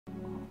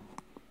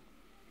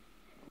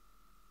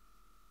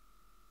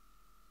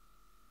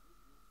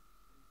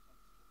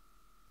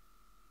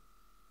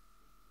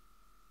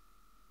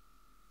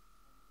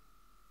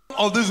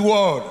of this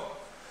world.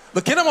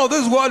 The kingdom of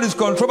this world is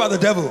controlled by the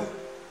devil.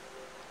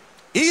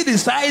 He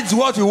decides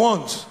what he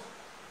wants.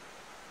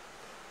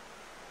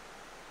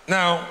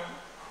 Now,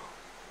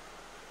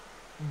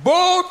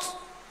 both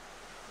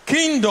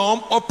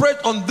kingdoms operate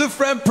on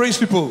different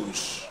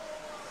principles.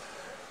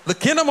 The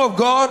kingdom of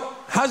God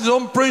has its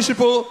own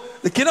principle.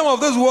 The kingdom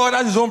of this world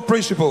has its own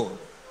principle.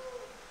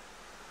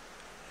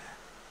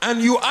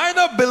 And you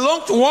either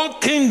belong to one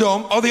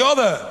kingdom or the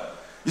other.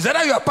 It's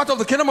either you are part of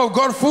the kingdom of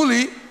God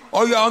fully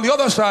or you are on the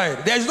other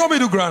side. There is no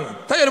middle ground.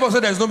 Tell your neighbor, say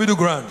there is no middle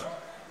ground.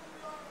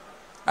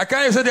 I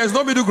can't even say there is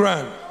no middle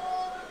ground.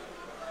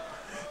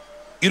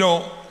 You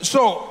know,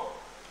 so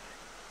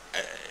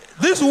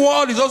this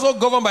world is also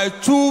governed by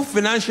two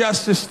financial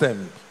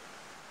systems.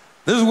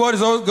 This world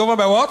is also governed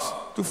by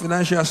what? Two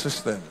financial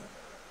systems.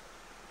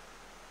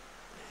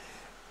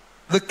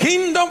 The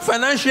kingdom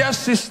financial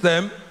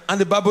system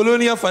and the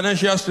Babylonian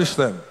financial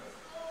system.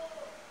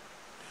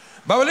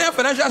 Babylonian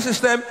financial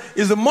system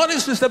is the money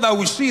system that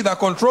we see that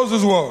controls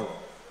this world.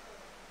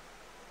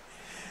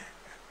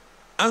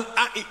 And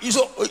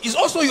it's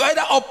also you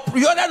either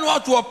know how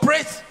to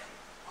operate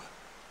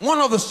one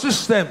of the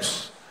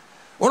systems,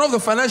 one of the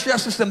financial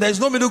systems. There is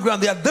no middle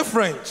ground. They are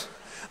different.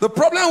 The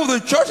problem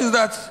with the church is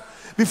that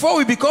before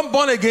we become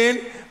born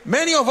again,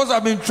 many of us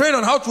have been trained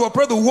on how to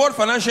operate the world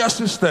financial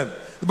system,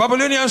 the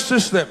Babylonian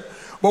system.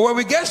 But when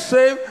we get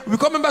saved, we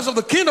become members of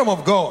the kingdom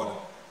of God.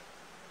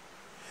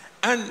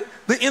 And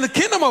in the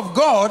kingdom of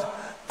God,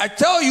 I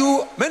tell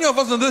you, many of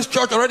us in this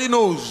church already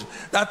knows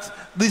that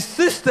the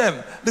system,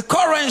 the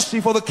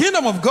currency for the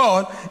kingdom of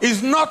God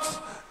is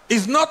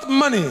not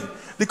money.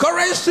 The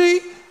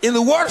currency in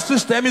the world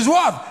system is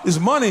what? Is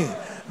money.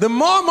 The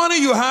more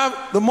money you have,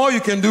 the more you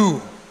can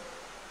do.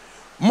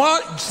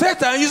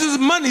 Satan uses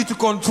money to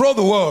control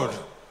the world.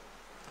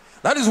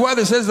 That is why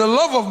they says the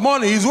love of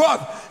money is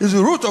what? Is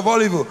the root of all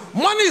evil.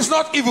 Money is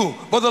not evil,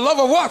 but the love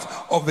of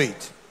what? Of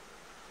it.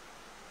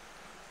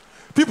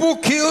 People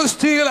kill,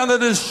 steal, and they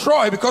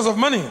destroy because of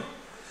money.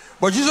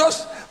 But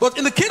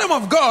in the kingdom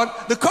of God,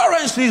 the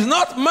currency is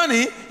not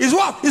money, is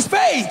what? Is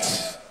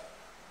faith.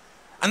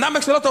 And that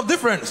makes a lot of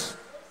difference.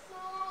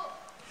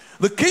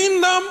 The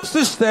kingdom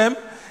system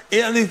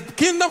and the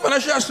kingdom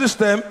financial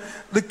system,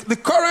 the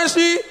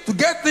currency to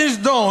get things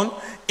done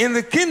in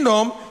the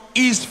kingdom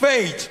is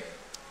faith.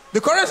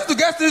 The currency to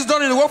get things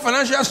done in the world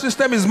financial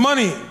system is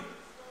money.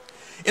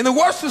 In the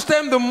world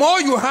system, the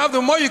more you have,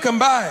 the more you can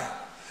buy.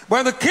 But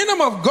in the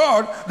kingdom of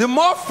God, the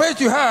more faith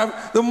you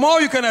have, the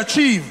more you can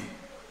achieve.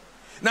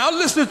 Now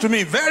listen to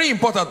me, very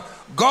important.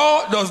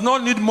 God does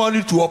not need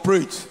money to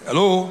operate.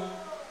 Hello?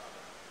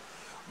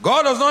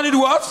 God does not need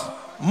what?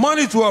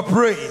 Money to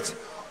operate.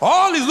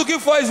 All he's looking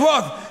for is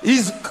what?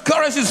 His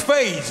currency is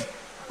faith.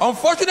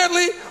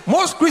 Unfortunately,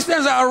 most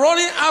Christians are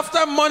running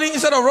after money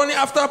instead of running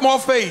after more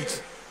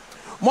faith.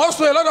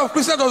 Mostly a lot of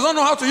Christians don't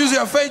know how to use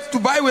their faith to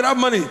buy without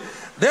money.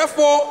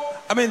 Therefore,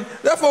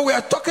 we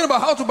are talking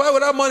about how to buy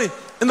without money.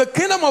 In the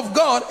kingdom of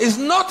God, it's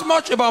not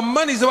much about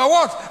money. It's about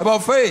what?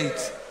 About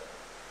faith.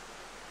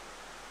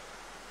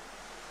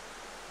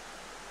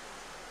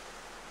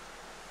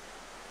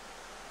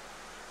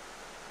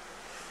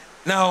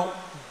 Now,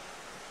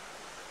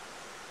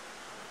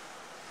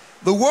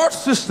 the world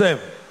system.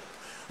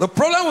 The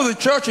problem with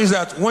the church is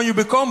that when you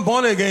become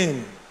born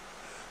again,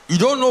 you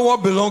don't know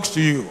what belongs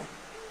to you.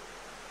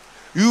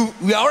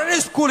 We are already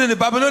schooled in the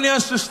Babylonian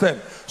system.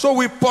 So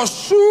we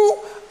pursue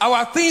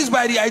our things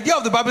by the idea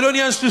of the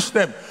Babylonian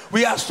system.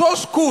 We are so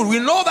schooled. We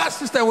know that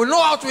system. We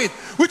know how to it,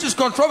 which is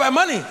controlled by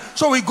money.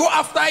 So we go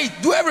after it,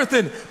 do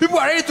everything. People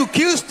are ready to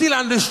kill, steal,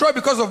 and destroy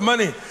because of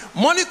money.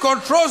 Money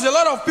controls a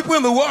lot of people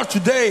in the world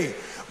today.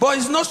 But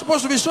it's not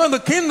supposed to be so in the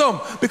kingdom.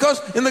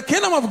 Because in the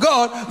kingdom of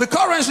God, the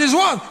currency is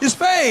what? Is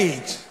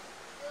faith.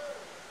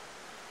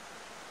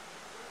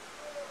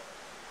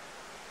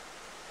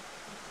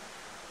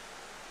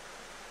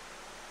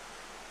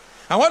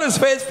 And what is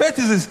faith? Faith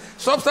is the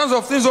substance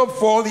of things hoped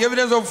for, the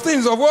evidence of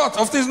things of what?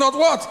 Of things not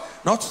what?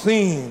 Not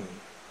seen.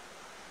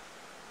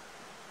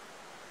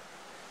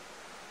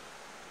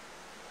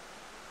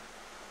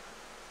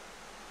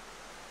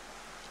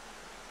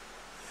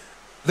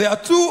 There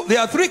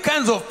are three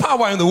kinds of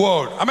power in the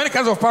world. How many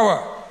kinds of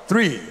power?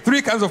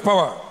 Three kinds of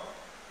power.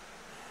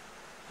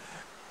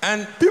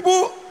 And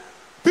people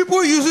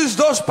uses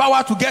those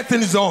power to get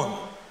things done.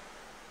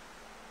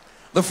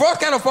 The first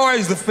kind of power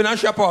is the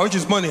financial power, which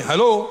is money.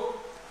 Hello?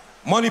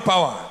 Money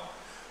power.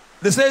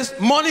 They says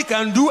money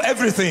can do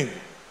everything.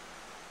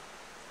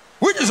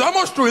 Which is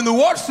almost true. In the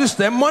world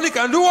system, money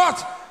can do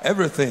what?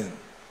 Everything.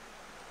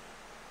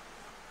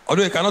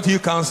 Although it cannot heal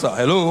cancer.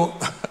 Hello?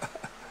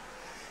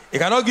 It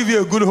cannot give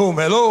you a good home.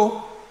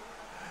 Hello?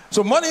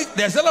 So money,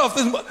 there's a lot of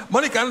things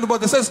money can do,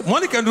 but it says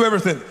money can do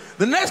everything.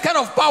 The next kind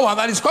of power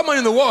that is common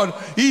in the world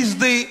is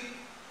the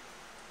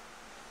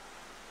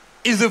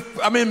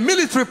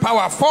military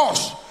power,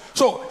 force.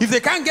 So if they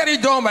can't get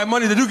it done by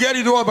money, they do get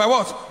it done by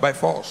what? By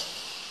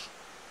force.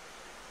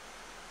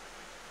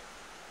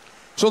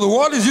 So the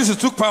world is used to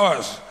two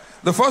powers.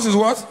 The first is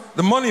what?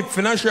 The money,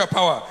 financial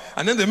power,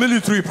 and then the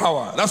military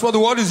power. That's what the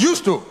world is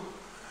used to.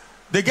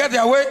 They get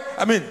their way,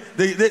 I mean,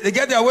 they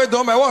get their way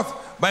done by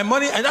what? By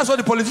money, and that's what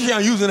the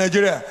politicians use in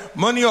Nigeria.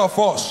 Money or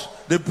force.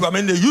 They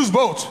use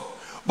both.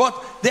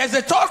 But there's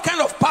a third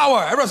kind of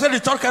power. Everyone said the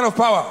third kind of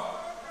power.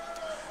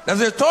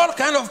 There's a third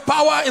kind of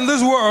power in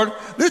this world,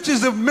 which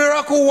is the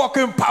miracle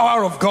working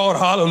power of God.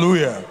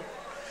 Hallelujah.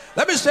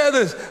 Let me say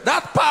this.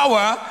 That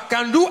power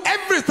can do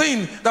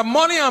everything that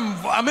money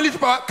and military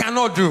power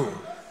cannot do.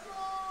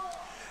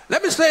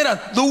 Let me say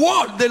that the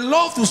world, they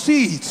love to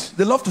see it.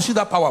 They love to see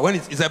that power when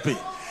it's happy.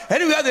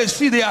 Anywhere they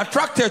see, they are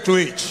attracted to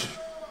it.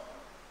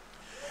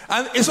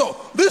 And so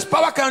this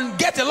power can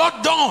get a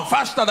lot done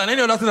faster than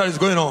any other thing that is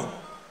going on.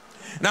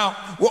 Now,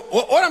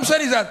 what I'm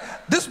saying is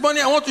that this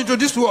money I want to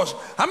introduce to us.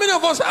 How many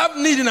of us have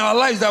need in our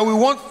lives that we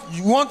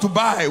want to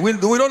buy? We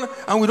don't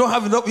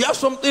have enough. You have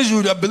some things you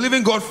are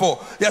believing God for.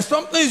 There are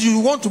some things you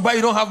want to buy,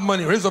 you don't have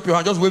money. Raise up your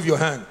hand, just wave your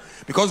hand.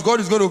 Because God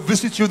is going to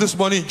visit you this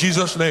morning in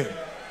Jesus' name.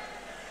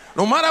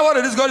 No matter what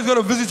it is, God is going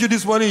to visit you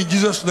this morning in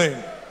Jesus' name.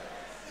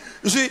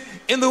 You see,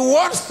 in the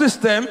world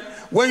system,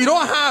 when you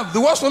don't have, the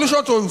world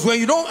solution to it, when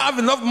you don't have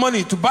enough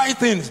money to buy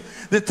things,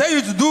 they tell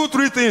you to do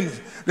three things.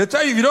 They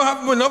tell you if you don't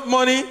have enough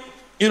money,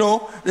 you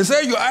know, they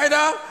say you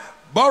either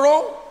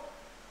borrow,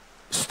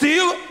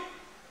 steal,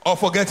 or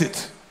forget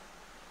it.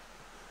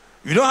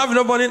 If you don't have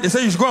enough money, they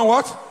say you should go and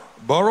what?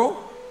 Borrow,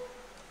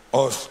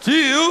 or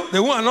steal. They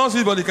won't announce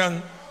it, but they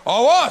can,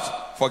 or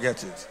what?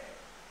 Forget it.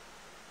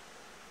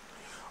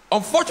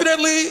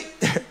 Unfortunately,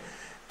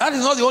 that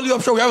is not the only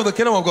option we have in the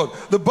kingdom of God.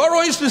 The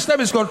borrowing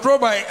system is controlled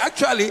by,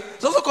 actually,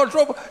 it's also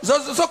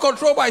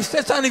controlled by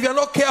Satan if you're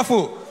not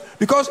careful.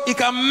 Because he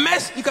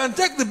can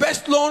take the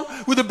best loan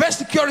with the best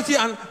security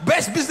and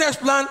best business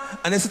plan,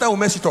 and then Satan will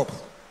mess it up.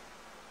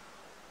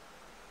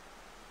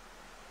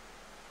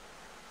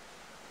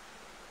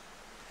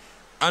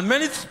 And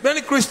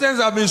many Christians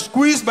have been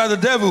squeezed by the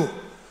devil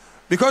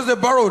because they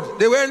borrowed.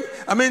 They went,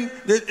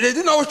 they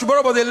didn't know what to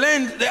borrow, but they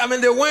lent.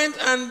 They went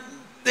and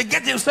they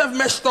get themselves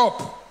messed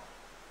up.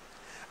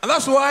 And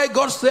that's why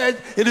God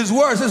said in his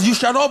word, says, you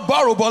shall not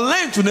borrow, but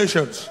lend to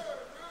nations.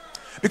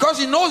 Because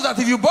he knows that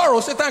if you borrow,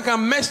 Satan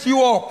can mess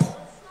you up.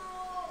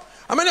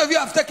 How many of you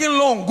have taken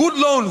loan, good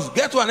loans,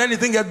 get one,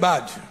 anything get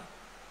bad?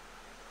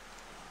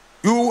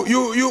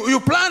 You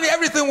plan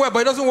everything well, but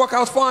it doesn't work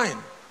out fine.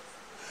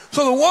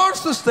 So the world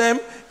system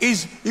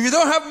is, if you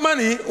don't have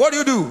money, what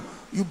do?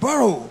 You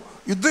borrow,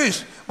 you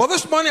this. But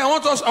this morning, I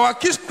want us, our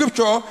key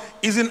scripture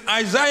is in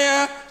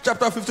Isaiah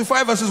chapter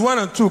 55, verses 1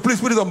 and 2. Please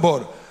put it on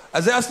board.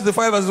 Isaiah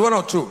 55, verses 1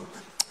 and 2.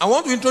 I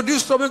want to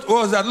introduce something to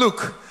us that,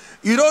 look,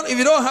 if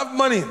you don't have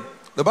money,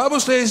 the Bible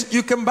says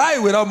you can buy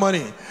without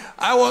money.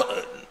 I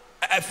was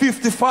at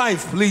 55,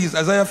 please,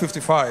 Isaiah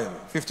 55,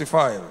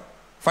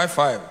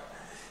 55.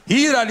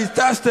 He that is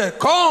thirsty,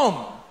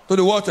 come to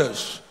the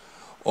waters.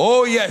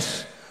 Oh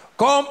yes,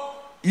 come,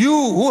 you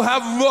who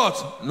have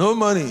what? No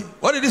money.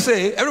 What did he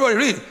say? Everybody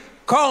read.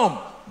 Come,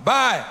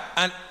 buy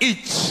and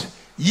eat.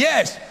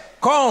 Yes,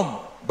 come,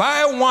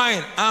 buy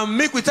wine and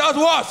make without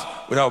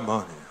what? Without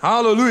money.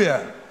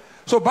 Hallelujah.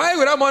 So buying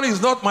without money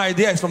is not my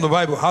idea, it's from the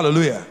Bible.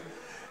 Hallelujah.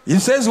 He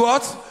says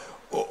what?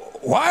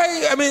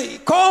 Why?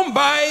 Come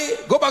buy.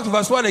 Go back to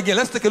verse 1 again.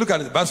 Let's take a look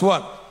at it. Verse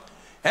 1.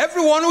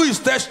 Everyone who is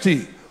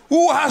thirsty,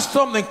 who has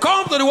something,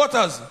 come to the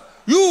waters.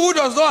 You who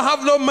does not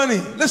have no money,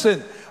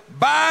 listen,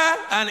 buy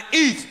and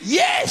eat.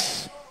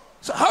 Yes.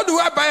 So how do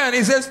I buy and eat?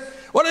 He says,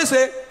 what does he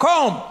say?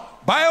 Come,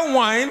 buy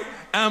wine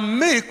and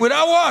make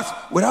without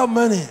what? Without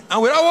money.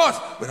 And without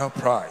what? Without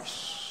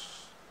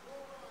price.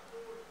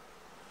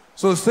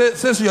 So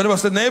says to your neighbor,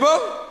 say, neighbor,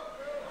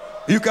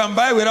 you can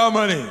buy without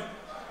money.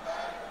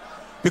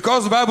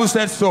 Because the Bible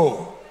said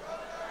so.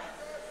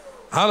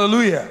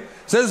 Hallelujah.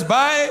 Says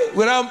buy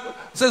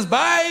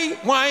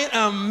wine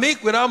and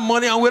make without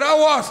money and without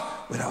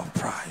what? Without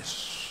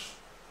price.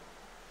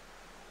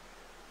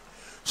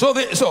 So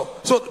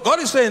God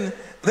is saying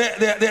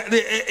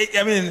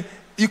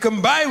you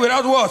can buy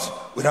without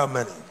what? Without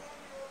money.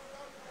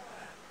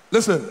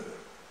 Listen.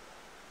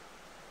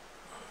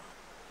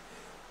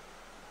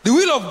 The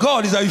will of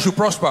God is that you should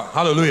prosper.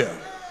 Hallelujah.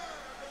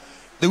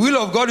 The will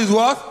of God is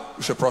what?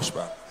 You should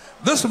prosper.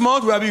 This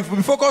month we will be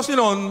focusing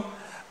on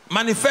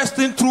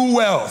manifesting true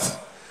wealth.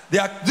 There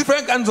are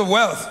different kinds of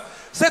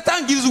wealth.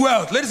 Satan gives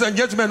wealth. Ladies and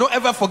gentlemen, don't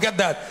ever forget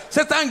that.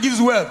 Satan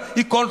gives wealth.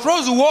 He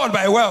controls the world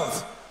by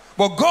wealth.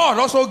 But God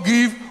also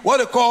gives what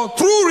they call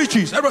true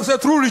riches. Everyone say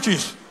true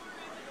riches.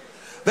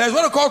 There's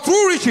what they call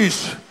true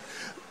riches.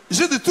 You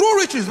see, the true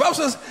riches, the Bible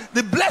says,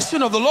 the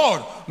blessing of the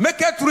Lord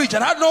maketh rich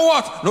and add no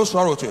what? No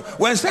sorrow to it.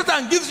 When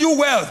Satan gives you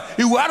wealth,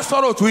 he will add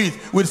sorrow to it.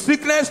 With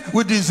sickness,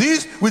 with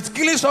disease, with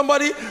killing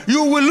somebody,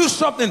 you will lose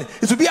something.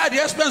 It will be at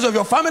the expense of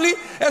your family,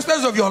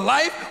 expense of your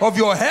life, of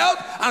your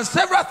health, and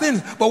several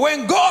things. But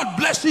when God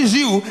blesses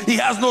you, he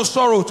has no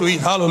sorrow to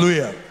it.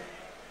 Hallelujah.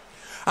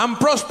 And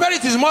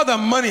prosperity is more than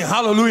money.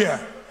 Hallelujah.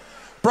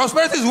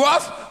 Prosperity is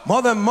what?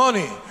 More than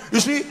money. You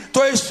see,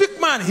 to a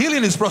sick man,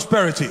 healing is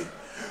prosperity.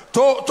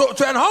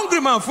 To an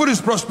hungry man, food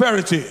is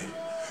prosperity.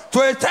 To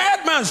a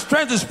tired man,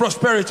 strength is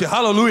prosperity.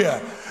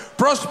 Hallelujah.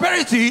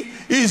 prosperity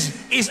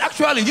is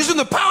actually using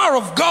the power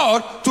of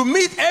God to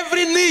meet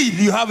every need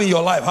you have in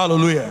your life.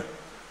 Hallelujah.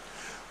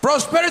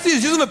 Prosperity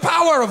is using the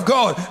power of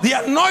God, the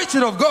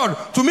anointing of God,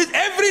 to meet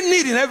every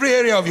need in every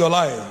area of your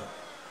life.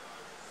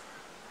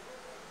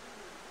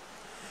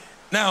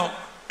 Now,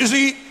 you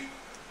see,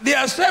 there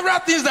are several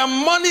things that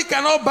money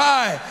cannot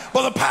buy,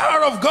 but the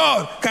power of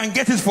God can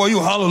get it for you.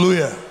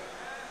 Hallelujah.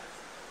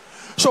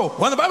 So,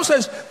 when the Bible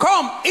says,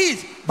 come,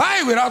 eat,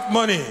 buy without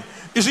money,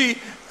 you see,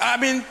 I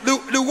mean,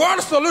 the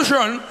world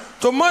solution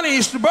to money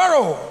is to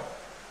borrow.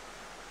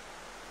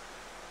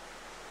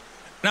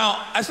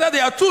 Now, I said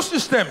there are two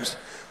systems.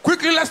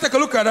 Quickly, let's take a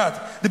look at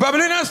that. The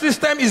Babylonian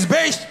system is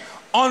based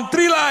on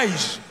 3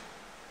 lies.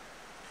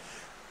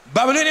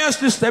 Babylonian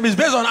system is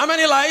based on how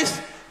many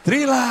lies?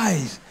 3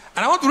 lies.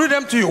 And I want to read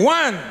them to you.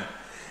 1,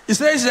 it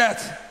says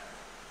that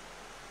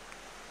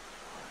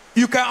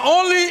you can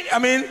only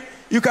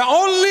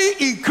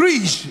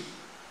increase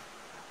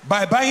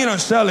by buying and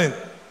selling.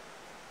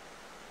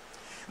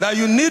 That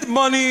you need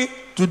money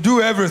to do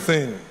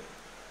everything.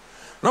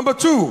 Number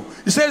 2,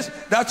 it says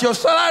that your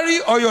salary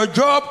or your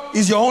job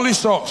is your only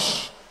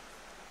source.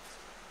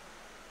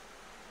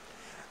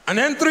 And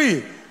then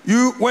 3,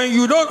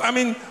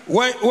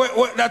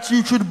 that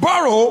you should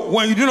borrow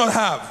when you do not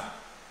have.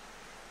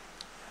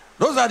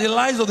 Those are the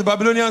lies of the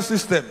Babylonian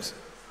systems.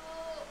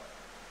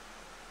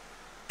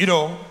 You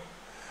know,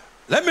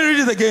 let me read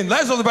it again.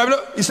 Lies of the Bible.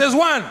 It says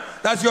 1,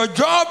 that your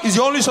job is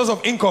your only source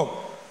of income.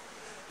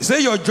 It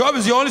says your job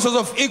is your only source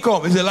of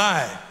income. It's a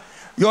lie.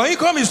 Your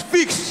income is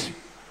fixed.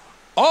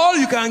 All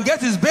you can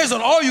get is based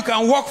on all you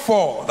can work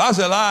for. That's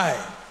a lie.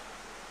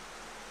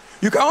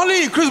 You can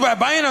only increase by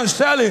buying and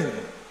selling.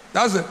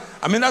 That's a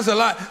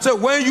lie. So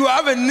when you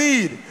have a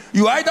need,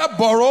 you either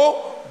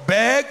borrow,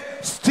 beg,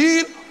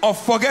 steal, or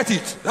forget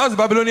it. That's the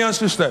Babylonian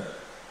system.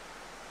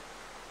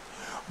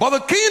 But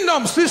the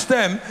kingdom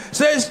system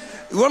says,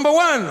 number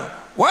 1,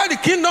 while the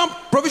kingdom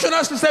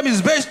provisional system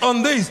is based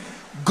on this,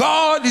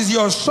 God is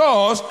your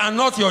source and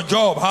not your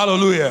job.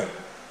 Hallelujah.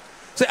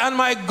 Say, and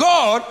my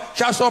God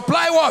shall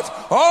supply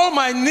what? All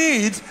my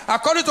needs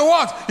according to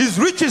what? His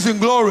riches in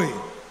glory.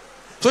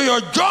 So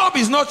your job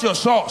is not your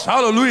source.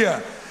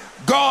 Hallelujah.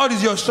 God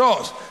is your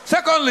source.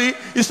 Secondly,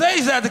 it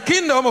says that the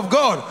kingdom of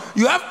God,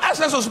 you have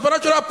access to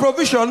supernatural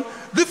provision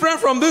different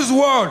from this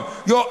world.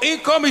 Your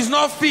income is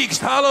not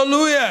fixed.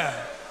 Hallelujah.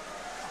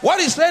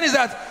 What he's saying is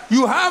that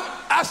you have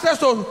access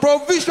to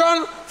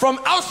provision from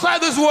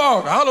outside this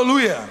world.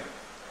 Hallelujah.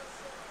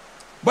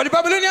 But the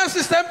Babylonian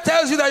system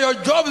tells you that your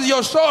job is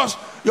your source.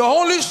 Your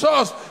only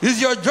source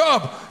is your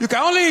job. You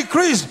can only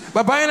increase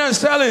by buying and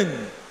selling.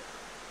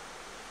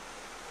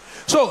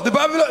 So in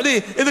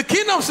the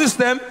kingdom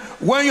system,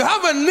 when you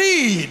have a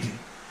need,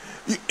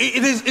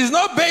 it's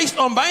not based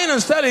on buying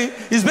and selling.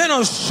 It's based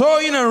on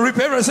sowing and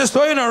reaping. Everyone says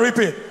sowing and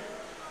reaping.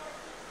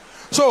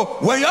 So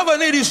when you have a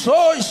need, you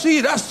sow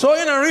seed. That's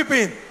sowing and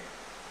reaping.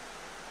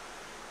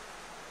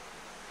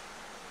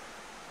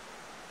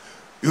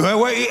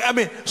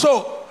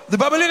 So the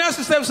Babylonian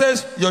system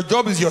says your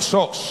job is your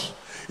source.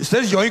 It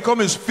says your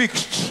income is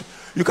fixed.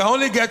 You can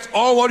only get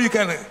all what you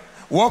can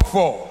work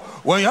for.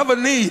 When you have a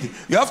need,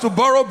 you have to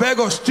borrow, beg,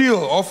 or steal,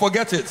 or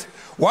forget it.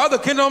 While the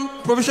kingdom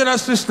provisional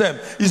system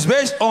is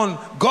based on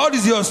God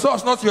is your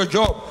source, not your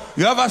job.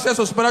 You have access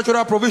to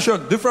supernatural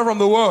provision, different from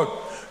the world.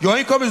 Your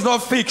income is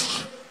not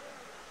fixed.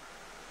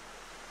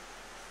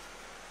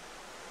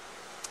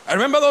 I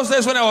remember those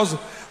days when I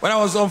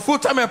was on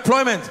full-time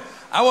employment.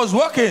 I was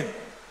working.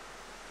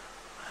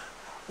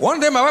 One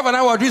day my wife and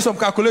I were doing some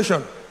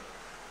calculation.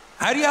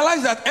 I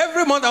realized that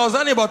every month I was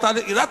earning about,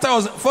 that time I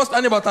was first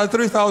earning about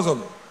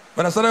 33,000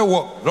 when I started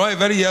work, not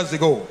very years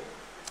ago.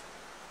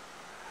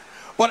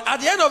 But at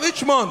the end of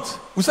each month,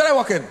 we started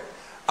working.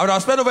 I would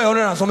have spent over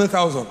 100 and something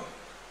thousand.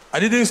 I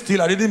didn't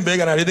steal, I didn't beg,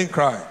 and I didn't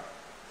cry.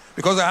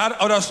 Because I had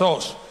other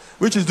source,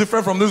 which is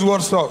different from this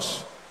world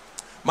source.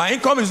 My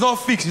income is not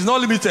fixed, it's not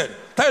limited.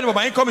 Tell you about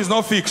my income is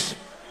not fixed.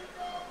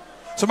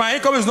 So my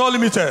income is not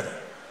limited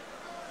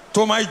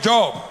to my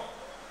job.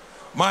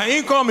 My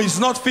income is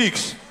not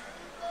fixed.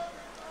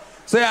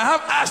 Say, I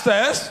have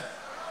access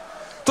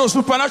to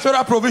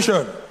supernatural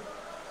provision.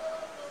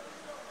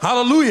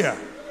 Hallelujah.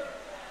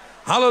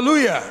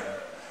 Hallelujah.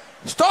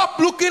 Stop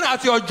looking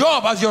at your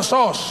job as your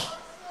source.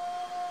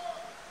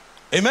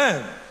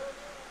 Amen.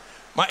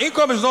 My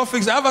income is not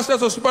fixed. I have access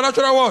to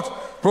supernatural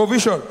what?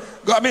 Provision.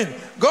 God,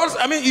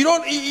 you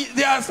don't,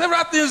 there are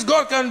several things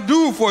God can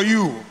do for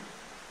you.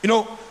 You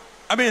know,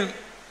 the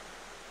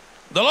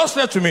Lord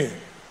said to me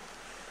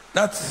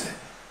that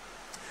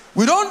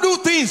we don't do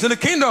things in the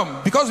kingdom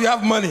because we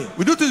have money.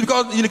 We do things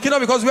in the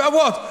kingdom because we have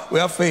what? We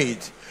have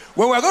faith.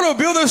 When we're going to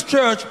build this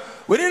church,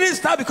 we didn't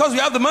start because we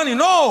have the money.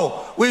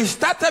 No, we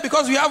started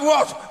because we have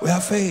what? We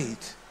have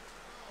faith.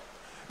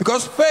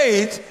 Because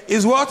faith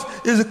is what?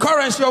 Is the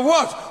currency of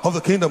what? Of the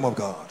kingdom of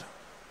God.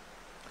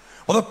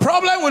 But the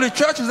problem with the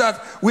church is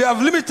that we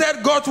have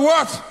limited God to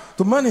what?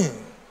 To money.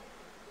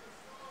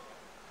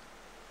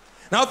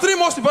 Now, 3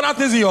 most important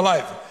things in your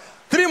life.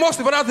 Three most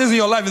important things in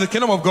your life in the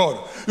kingdom of God.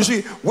 You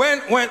see, when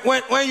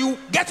you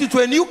get into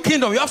a new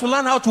kingdom, you have to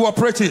learn how to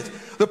operate it.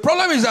 The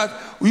problem is that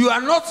we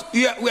are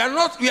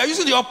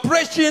using the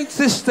operation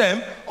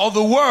system of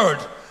the word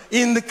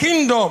in the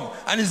kingdom,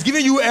 and it's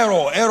giving you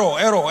error,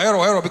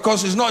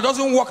 because it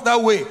doesn't work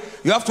that way.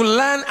 You have to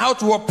learn how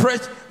to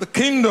operate the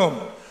kingdom.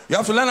 You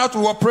have to learn how to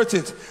operate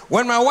it.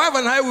 When my wife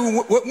and I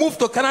we moved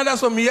to Canada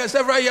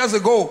several years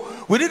ago,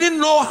 we didn't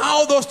know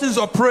how those things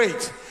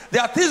operate.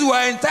 There are things we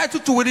are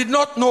entitled to we did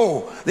not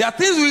know. There are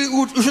things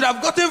we should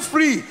have gotten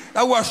free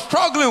that we are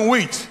struggling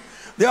with.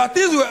 There are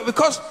things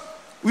because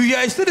we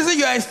are citizens,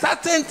 you are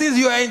certain things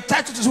you are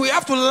entitled to. So we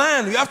have to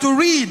learn. We have to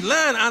read,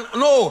 learn, and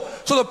know.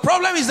 So the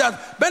problem is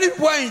that many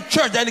people are in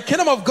church, they're in the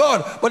kingdom of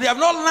God, but they have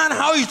not learned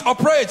how it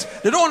operates.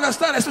 They don't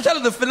understand,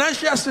 especially the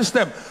financial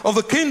system of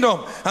the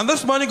kingdom. And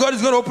this morning, God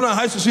is going to open our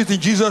eyes to see it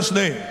in Jesus'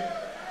 name.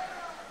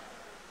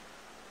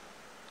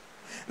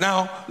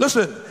 Now,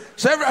 listen.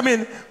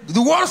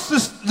 The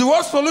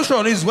worst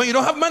solution is when you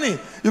don't have money.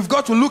 You've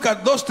got to look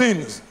at those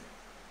things.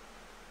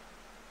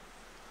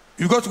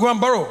 You've got to go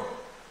and borrow.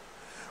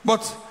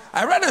 But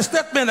I read a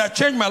statement that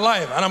changed my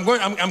life, and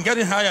I'm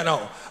getting higher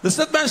now. The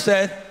statement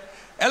said,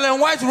 Ellen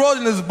White wrote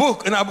in his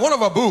book, in one of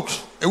her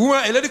books, a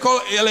lady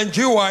called Ellen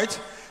G. White,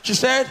 she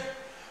said,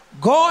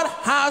 God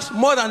has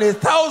more than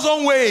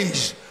 1,000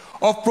 ways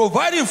of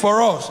providing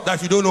for us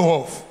that you don't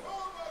know of.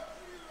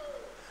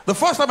 The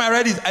first time I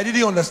read it, I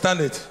didn't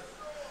understand it.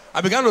 I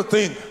began to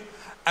think.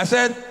 I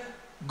said,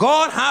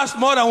 God has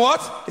more than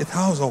what?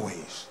 1,000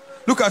 ways.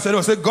 Look, I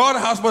said, God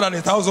has more than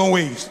 1,000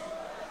 ways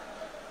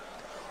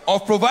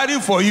of providing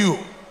for you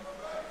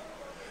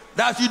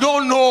that you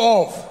don't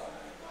know of.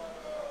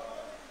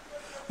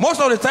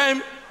 Most of the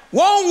time,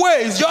 one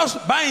way is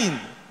just buying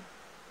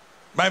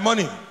by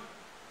money.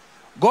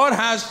 God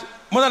has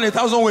more than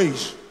 1,000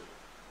 ways.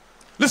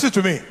 Listen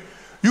to me.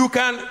 You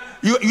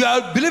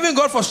are believing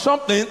God for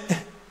something,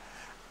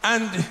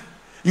 and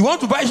you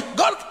want to buy it.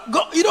 God,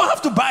 you don't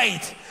have to buy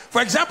it.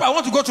 For example, I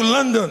want to go to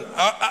London.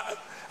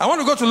 I want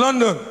to go to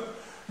London.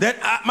 Then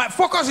my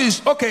focus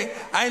is, okay,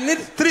 I need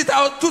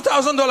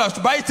 $2,000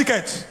 to buy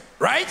tickets,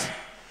 right?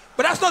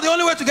 But that's not the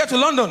only way to get to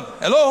London.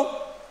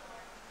 Hello?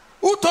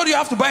 Who told you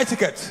have to buy a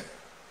ticket?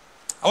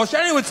 I was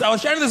sharing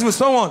this with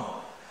someone,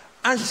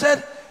 and she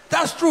said,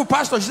 that's true,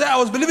 Pastor. She said, I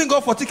was believing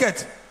God for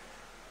ticket.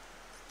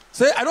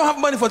 Say, I don't have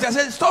money for ticket. I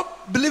said,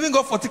 stop believing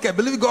God for ticket.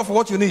 Believe God for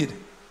what you need.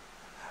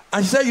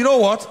 And she said, you know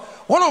what?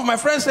 One of my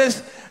friends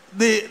says,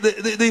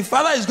 the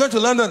father is going to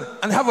London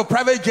and have a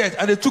private jet,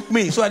 and they took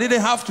me, so I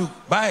didn't have to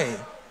buy.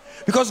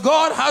 Because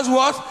God has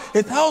what?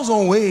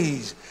 1,000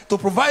 ways to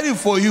provide it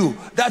for you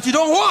that you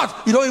don't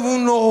what? You don't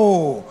even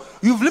know.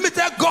 You've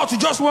limited God to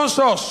just one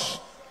source.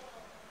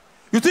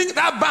 You think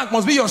that bank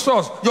must be your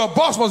source. Your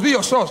boss must be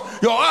your source.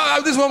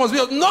 This one must be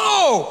your...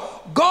 No!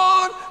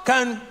 God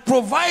can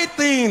provide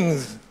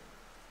things.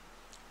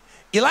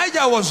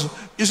 Elijah was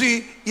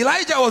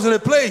in a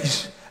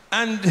place,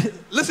 and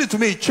listen to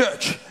me,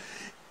 church.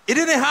 He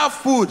didn't have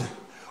food,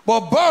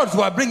 but birds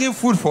were bringing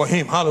food for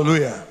him.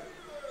 Hallelujah.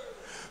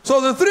 So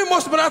the three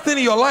most important things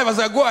in your life as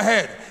I go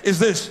ahead is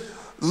this.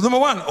 Number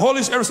one,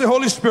 Holy Spirit. Say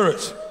Holy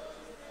Spirit.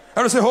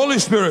 Everyone say Holy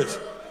Spirit.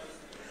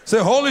 Say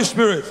Holy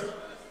Spirit.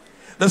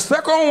 The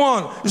second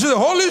one, you see, the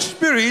Holy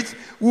Spirit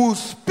will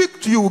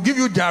speak to you, will give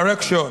you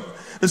direction.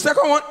 The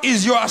second one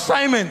is your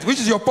assignment, which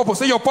is your purpose.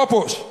 Say your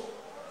purpose.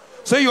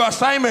 Say your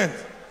assignment.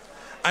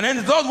 And then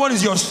the third one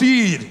is your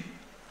seed.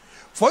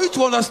 For you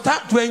to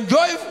understand, to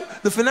enjoy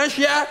the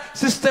financial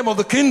system of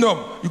the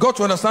kingdom, you got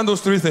to understand those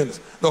three things.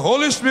 The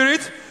Holy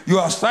Spirit,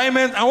 your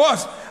assignment, and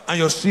what? And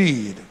your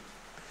seed.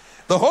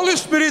 The Holy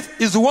Spirit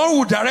is the one who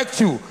will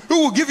direct you,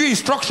 who will give you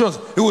instructions,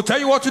 he will tell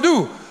you what to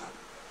do.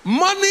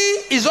 Money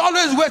is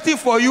always waiting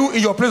for you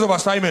in your place of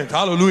assignment.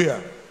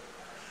 Hallelujah.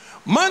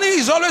 Money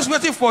is always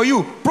waiting for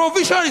you.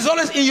 Provision is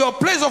always in your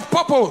place of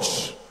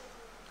purpose.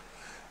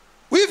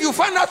 If you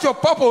find out your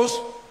purpose,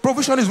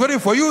 provision is waiting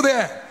for you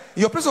there.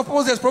 In your place of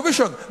purpose, there's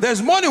provision.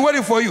 There's money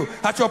waiting for you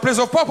at your place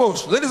of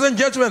purpose. Ladies and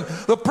gentlemen,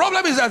 the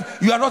problem is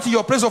that you are not in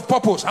your place of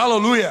purpose.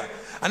 Hallelujah.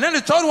 And then the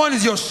third one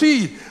is your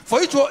seed.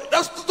 For you to,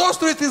 those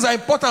three things are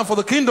important for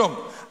the kingdom.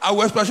 I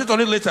will expatiate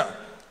on it later.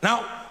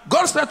 Now,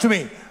 God said to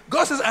me,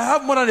 God says, I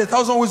have more than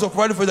 1,000 ways of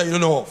providing for you that you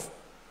don't know of.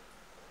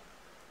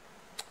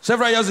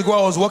 Several years ago,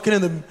 I was working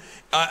in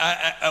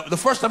the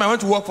first time I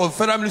went to work for the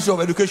Federal Ministry of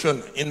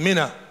Education in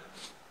Minna.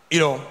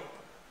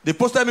 They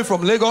posted me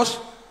from Lagos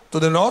to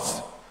the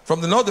north. From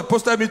the north, they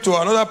posted me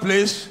to another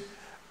place.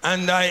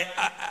 And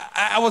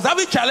I was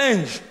having a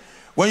challenge.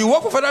 When you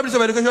work for Federal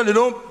Ministry of Education,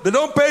 they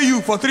don't pay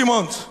you for 3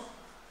 months.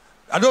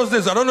 At those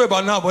days, I don't know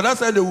about now, but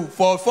that's why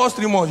for the first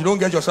 3 months, you don't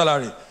get your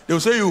salary. They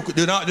will say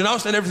they now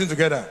send everything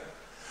together.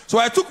 So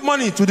I took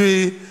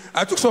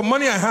some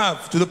money I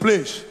have to the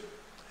place.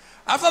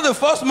 After the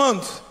first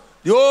month,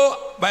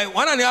 by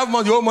 1.5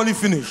 months, the whole money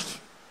finished.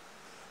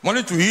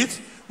 Money to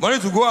eat, money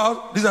to go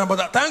out, this and that.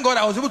 But thank God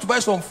I was able to buy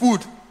some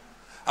food.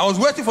 I was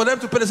waiting for them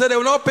to pay. They said they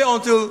will not pay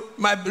until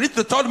I reach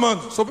the 3rd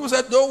month. So people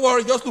said, don't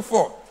worry, just look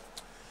for.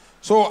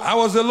 So I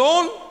was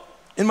alone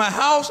in my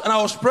house and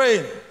I was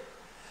praying.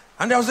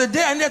 And there was a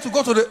day I needed to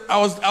go to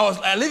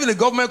I live in the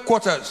government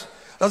quarters.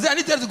 There was a day I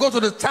needed to go to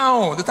the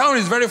town. The town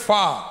is very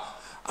far.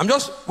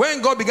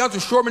 When God began to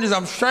show me this,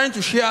 I'm trying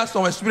to share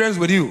some experience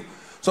with you.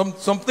 Some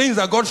things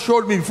that God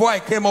showed me before I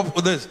came up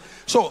with this.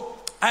 So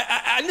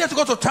I needed to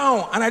go to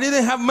town and I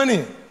didn't have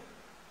money.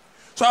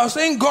 So I was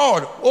saying,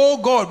 God, oh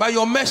God, by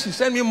your mercy,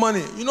 send me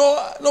money. You know,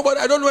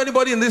 I don't know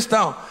anybody in this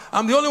town.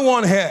 I'm the only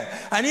one here.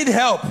 I need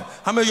help.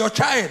 I'm your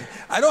child.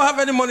 I don't have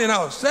any money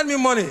now. Send me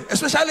money,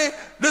 especially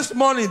this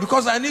morning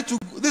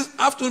this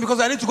afternoon because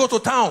I need to go to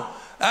town.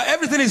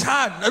 Everything is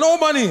hard. No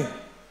money.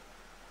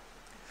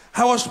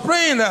 I was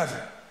praying that.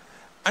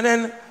 And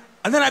then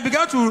I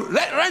began to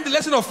write the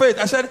lesson of faith.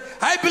 I said,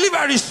 I believe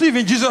I receive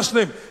in Jesus'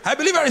 name. I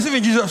believe I receive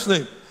in Jesus'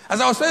 name.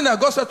 As I was saying that,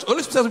 God said,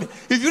 Holy Spirit said to me,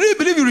 if you really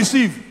believe, you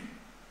receive.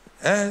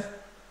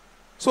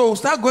 So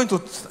start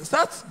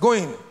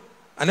going.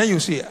 And then you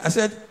see. I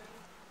said,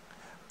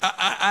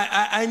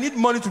 I need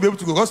money to be able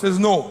to go. God says,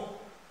 no.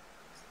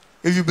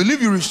 If you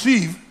believe you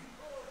receive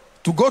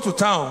to go to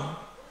town,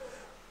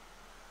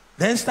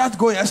 then start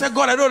going. I said,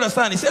 God, I don't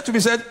understand. He said to me,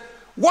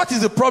 what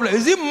is the problem?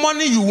 Is it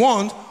money you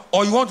want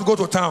or you want to go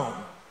to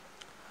town?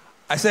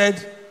 I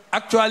said,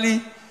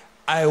 actually,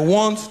 I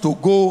want to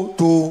go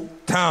to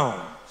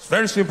town. It's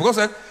very simple. God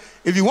said,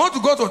 if you want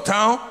to go to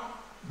town,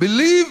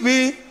 believe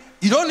me,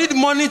 you don't need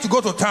money to go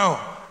to town.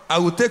 I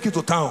will take you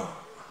to town.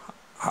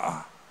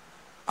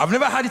 I've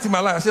never had it in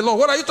my life. I said, Lord,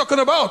 what are you talking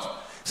about?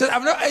 He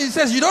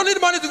says, you don't need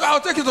money to go. I'll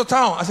take you to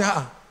town. I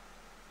said,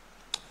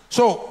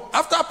 So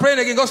after praying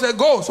again, God said,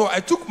 go. So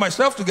I took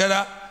myself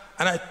together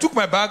and I took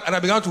my bag and I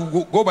began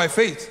to go by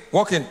faith,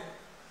 walking.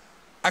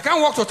 I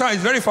can't walk to town.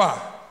 It's very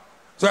far.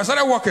 So I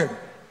started walking.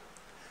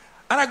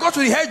 And I got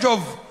to the edge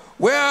of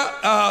where,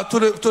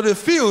 to the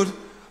field,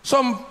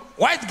 some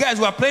white guys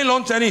were playing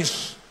lawn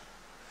tennis.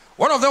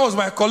 One of them was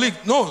my colleague.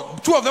 No,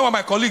 two of them were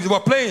my colleagues. They were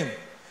playing.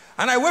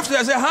 And I waved to them.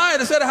 I said, hi.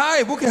 They said,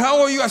 hi, Buki,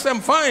 how are you? I said, I'm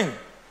fine.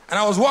 And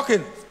I was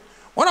walking.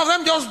 One of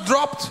them just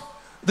dropped,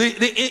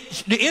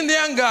 the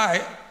Indian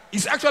guy,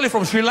 he's actually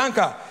from Sri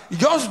Lanka. He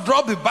just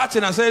dropped the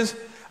baton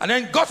and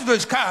then got into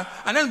his car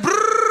and then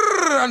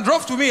and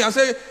drove to me and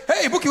said,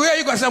 hey, Buki, where are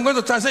you going? I said, I'm going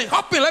to town. I said,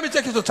 hop in, let me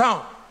take you to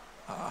town.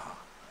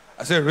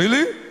 I said,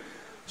 really?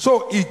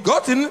 So he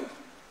got in.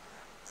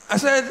 I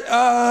said,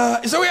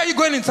 he said, where are you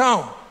going in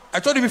town? I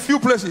told him a few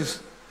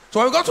places. So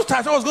when we got to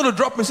town, I was going to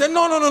drop me. He said,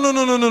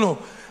 no.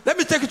 Let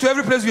me take you to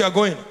every place we are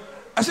going.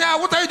 I said,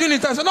 what are you doing in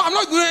town? I said, no, I'm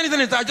not doing anything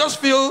in town.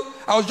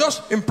 I was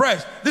just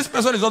impressed. This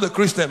person is not a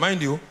Christian,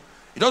 mind you.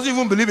 He doesn't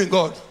even believe in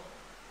God.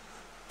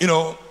 You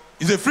know,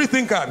 he's a free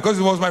thinker because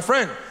he was my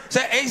friend.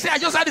 He said, I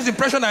just had this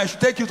impression that I should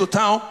take you to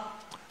town.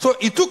 So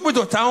he took me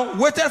to town,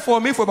 waited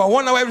for me for about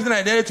 1 hour, everything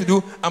I needed to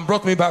do, and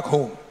brought me back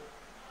home.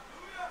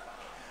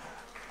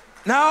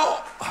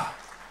 Now,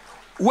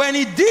 when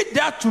he did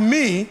that to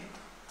me,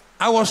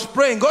 I was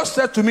praying. God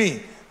said to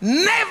me,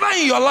 never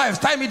in your life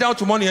tie me down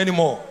to money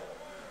anymore.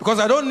 Because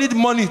I don't need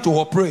money to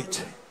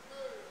operate.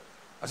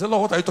 I said,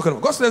 Lord, what are you talking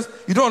about? God says,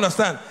 you don't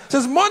understand. He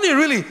says, money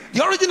really,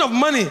 the origin of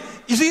money.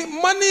 You see,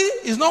 money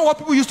is not what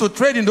people used to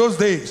trade in those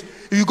days.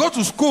 If you go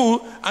to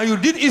school and you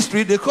did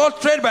history, they call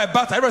trade by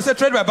barter. Everybody said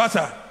trade by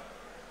barter.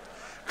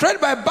 Trade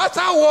by barter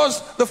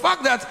was the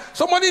fact that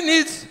somebody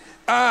needs,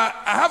 I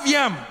have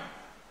yam.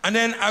 And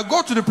then I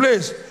go to the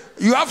place,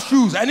 you have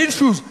shoes, I need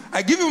shoes.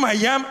 I give you my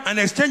yam and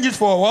exchange it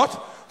for what?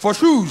 For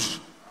shoes.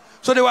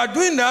 So they were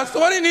doing that.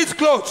 Somebody needs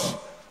clothes.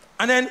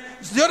 And then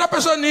the other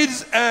person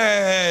needs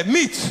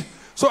meat.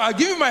 So I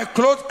give you my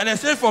clothes and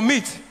exchange for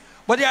meat.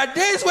 But there are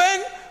days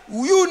when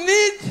you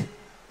need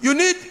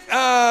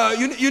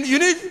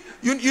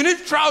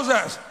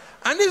trousers.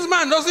 And this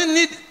man doesn't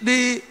need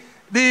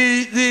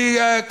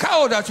the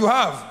cow that you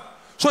have.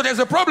 So there's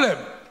a problem.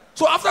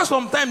 So after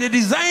some time, they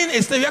design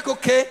a thing like,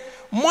 okay,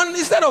 money,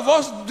 instead of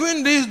us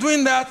doing this,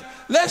 doing that,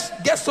 let's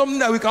get something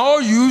that we can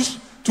all use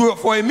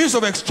for a means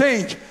of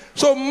exchange.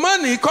 So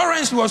money,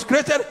 currency was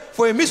created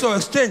for a means of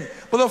exchange.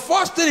 But the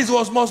first thing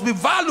must be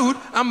valued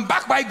and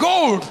backed by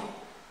gold.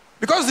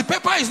 Because the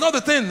paper is not the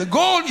thing. The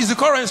gold is the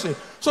currency.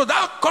 So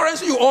that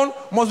currency you own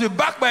must be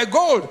backed by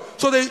gold.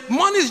 So the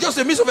money is just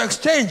a means of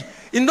exchange.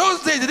 In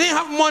those days, they didn't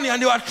have money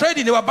and they were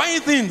trading. They were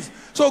buying things.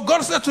 So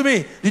God said to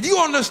me, did you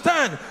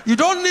understand? You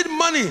don't need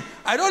money.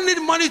 I don't need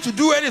money to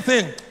do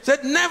anything. He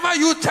said, never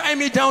you tie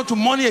me down to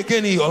money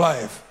again in your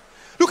life.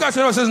 Look at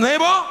someone and says,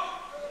 neighbor,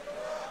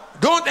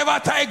 don't ever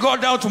tie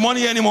God down to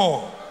money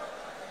anymore.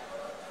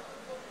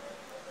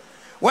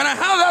 When I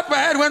heard that, my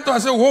head went to, I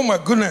said, oh my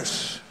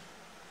goodness.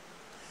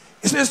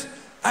 He says,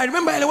 I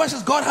remember Ellen White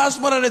says, God has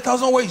more than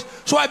 1,000 ways.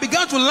 So I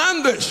began to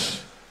learn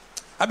this.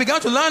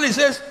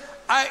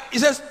 He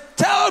says,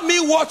 tell me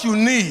what you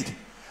need.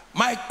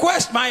 My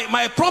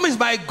promise,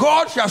 my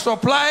God shall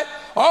supply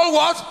all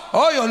what?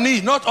 All your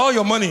need, not all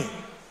your money.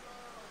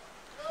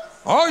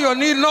 All your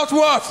need, not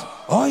what?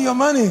 All your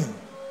money.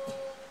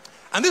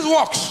 And this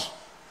works.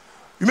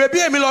 You may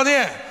be a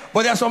millionaire,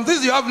 but there are some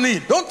things you have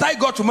need. Don't tie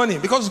God to money,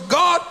 because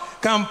God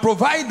can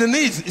provide the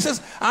needs. He says,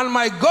 and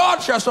my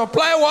God shall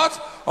supply what?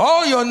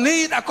 All your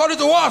need according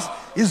to what?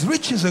 His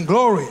riches and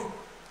glory.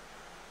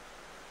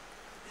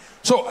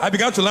 So I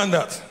began to learn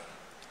that.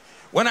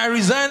 When I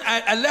resigned,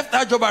 I left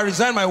that job, I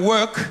resigned my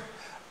work,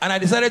 and I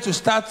decided to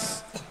start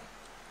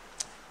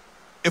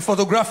a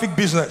photographic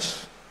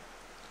business.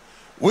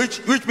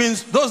 Which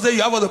means those days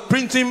you have all the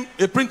printing,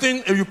 you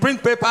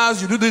print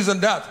papers, you do this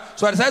and that.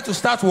 So I decided to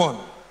start one.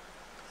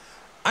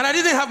 And I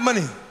didn't have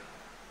money.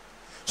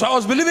 So I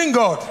was believing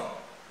God.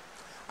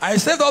 I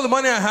saved all the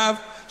money I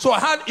have, so I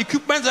had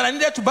equipment that I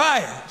needed to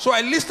buy. So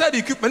I listed the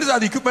equipment. These are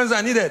the equipment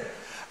I needed.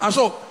 And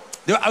so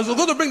I was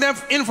going to bring them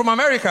in from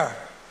America.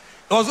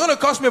 It was going to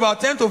cost me about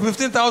 $10,000 to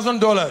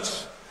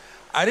 $15,000.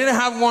 I didn't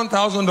have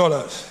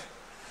 $1,000,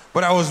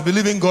 but I was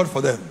believing God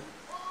for them.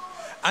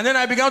 And then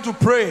I began to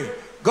pray.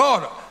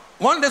 God,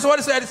 one day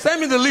somebody said, send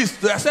me the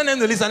list. I sent them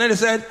the list, and then they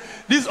said,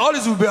 all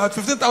this will be about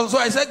 $15,000. So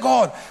I said,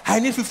 God, I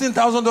need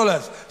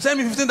 $15,000. Send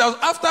me $15,000.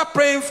 After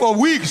praying for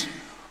weeks,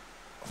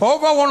 for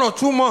over 1 or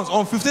 2 months,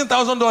 on $15,000,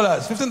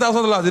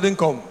 $15,000 didn't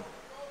come.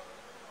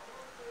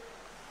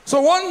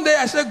 So one day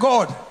I said,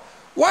 God,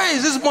 why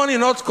is this money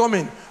not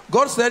coming?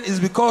 God said, it's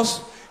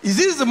because, is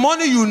this the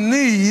money you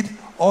need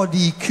or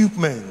the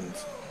equipment?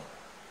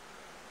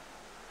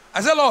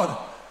 I said, Lord,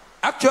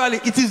 actually,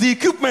 it is the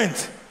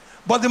equipment.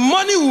 But the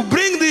money will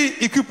bring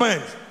the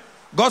equipment.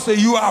 God said,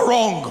 you are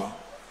wrong.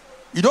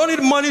 You don't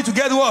need money to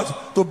get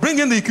what? To bring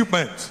in the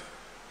equipment.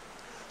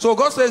 So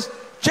God says,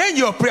 change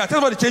your prayer.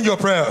 Tell somebody, change your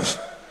prayers.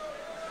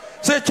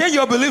 Say, change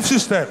your belief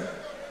system.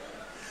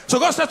 So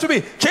God said to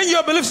me, change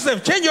your belief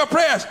system, change your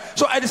prayers.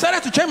 So I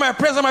decided to change my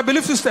prayers and my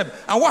belief system.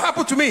 And what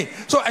happened to me?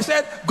 So I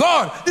said,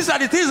 God, these are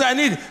the things I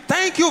need.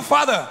 Thank you,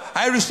 Father.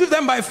 I received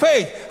them by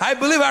faith. I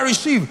believe I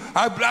received.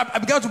 I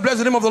began to bless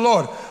the name of the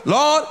Lord.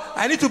 Lord,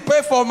 I need to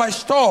pay for my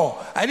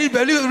store.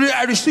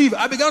 I receive.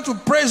 I began to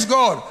praise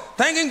God,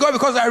 thanking God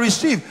because I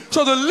received.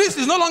 So the list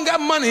is no longer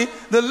money.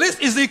 The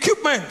list is the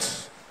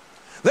equipment.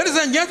 Ladies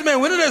and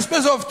gentlemen, within the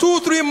space of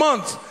 2-3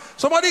 months,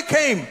 somebody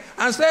came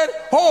and said,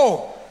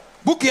 oh,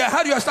 Bookie, I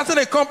heard you are starting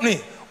a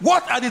company.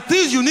 What are the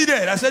things you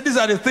needed? I said, these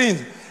are the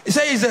things. I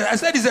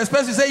said, it's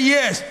expensive. He said,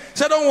 yes. He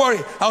said, don't worry.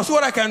 I'll see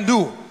what I can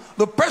do.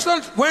 The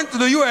person went to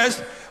the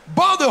US,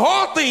 bought the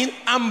whole thing,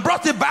 and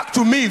brought it back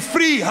to me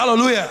free.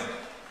 Hallelujah.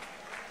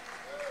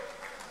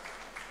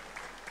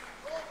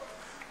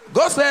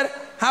 God said,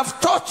 have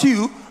taught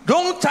you,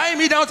 don't tie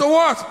me down to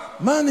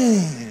what?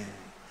 Money.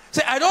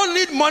 Say, I don't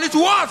need money to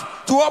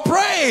what? To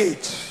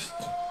operate.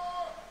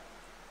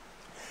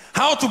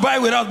 How to buy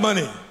without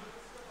money?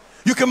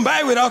 You can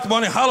buy without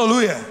money.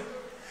 Hallelujah.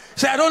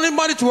 Say, I don't need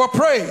money to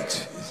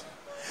operate.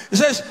 He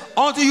says,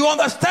 until you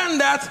understand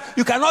that,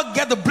 you cannot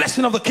get the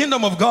blessing of the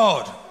kingdom of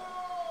God.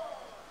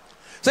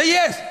 Say,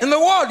 yes, in the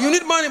world you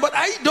need money, but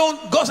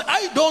God said,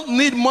 I don't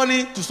need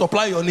money to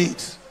supply your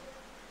needs.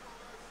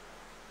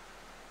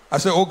 I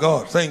said, oh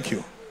God, thank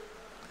you.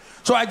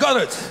 So I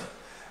got it.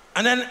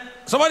 And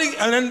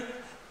then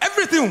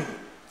everything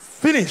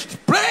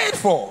finished, prayed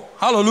for.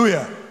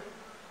 Hallelujah.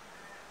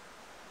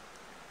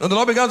 And the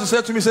Lord began to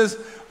say to me, says,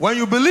 when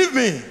you believe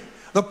me,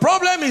 the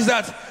problem is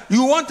that he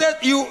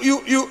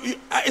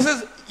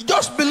says,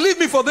 just believe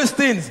me for these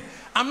things.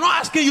 I'm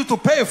not asking you to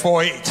pay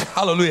for it.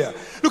 Hallelujah.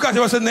 Look at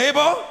you and say,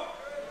 neighbor,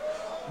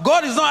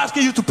 God is not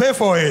asking you to pay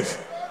for it.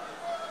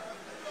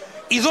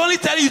 He's only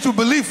telling you to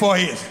believe for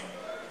it.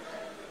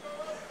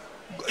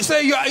 He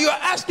said, you're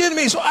asking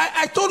me. So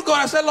I told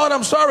God, I said, Lord,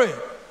 I'm sorry.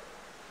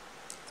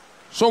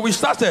 So we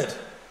started.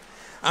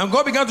 And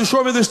God began to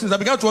show me these things. I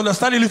began to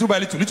understand it little by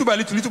little, little by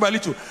little, little by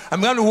little. I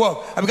began to work.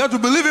 I began to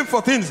believe Him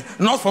for things,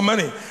 not for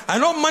money. I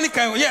know money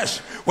can, yes,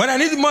 when I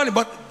need money,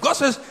 but God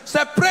says,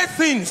 separate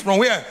things from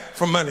where?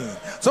 From money.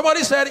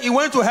 Somebody said he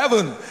went to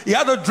heaven. He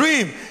had a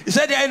dream. He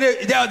said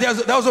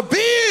there was a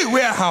big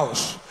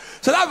warehouse.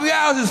 So that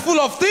warehouse is full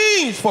of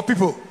things for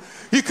people.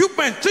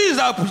 Equipment, things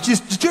are,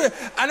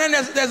 and then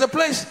there's a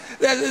place,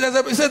 there's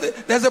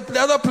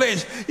another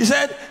place. He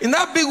said, in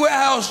that big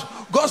warehouse,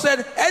 God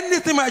said,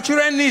 anything my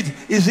children need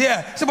is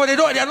here. He said, but they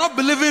are not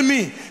believing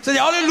me. He said,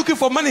 they're only looking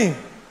for money.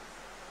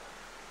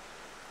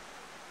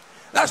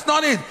 That's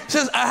not it. He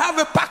says, I have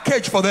a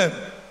package for them.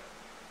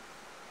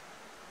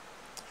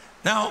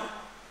 Now,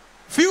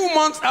 few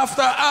months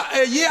after,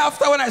 a year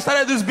after when I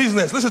started this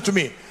business, listen to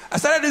me. I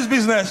started this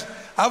business.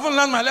 I haven't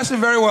learned my lesson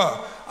very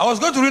well. I was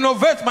going to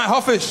renovate my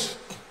office.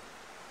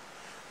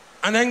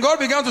 And then God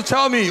began to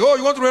tell me, oh,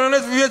 you want to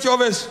renovate your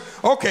office?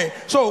 Okay.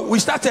 So we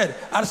started.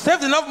 I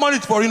saved enough money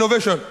for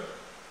renovation.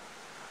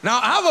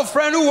 Now, I have a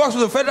friend who works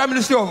with the Federal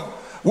Ministry of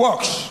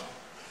Works.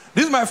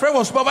 This my friend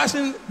was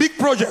supervising big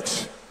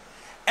projects.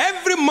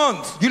 Every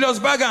month, Julius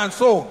Berger and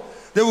so,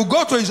 they will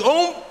go to his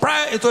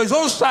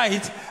own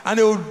site, and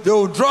they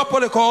will drop what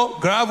they call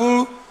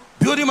gravel,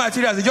 building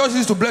materials. He just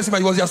used to bless him.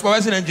 He was their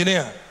supervising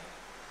engineer.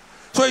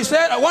 So he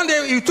said, one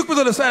day he took me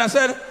to the side and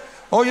said,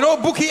 oh, you know,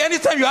 Bookie,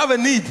 anytime you have a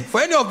need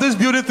for any of this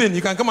building thing,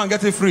 you can come and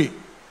get it free.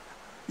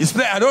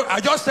 I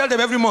just tell them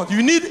every month,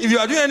 if you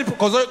are doing any,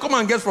 come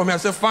and get from me. I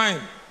said, fine.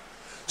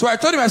 So I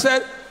told him, I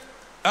said,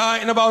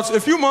 in about a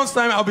few months'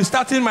 time, I'll be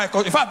starting my,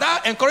 in fact,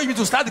 that encouraged me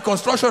to start the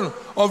construction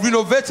of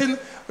renovating,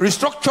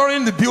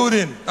 restructuring the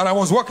building that I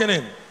was working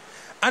in.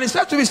 And he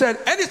said to me,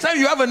 anytime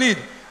you have a need,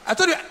 I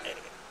told you,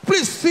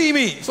 Please see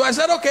me. So I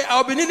said, okay,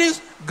 I'll be needing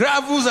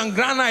gravels and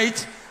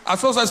granite.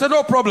 So I said,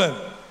 no problem.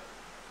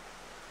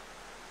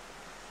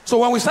 So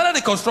when we started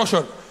the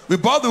construction, we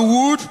bought the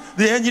wood,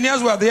 the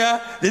engineers were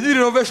there, they did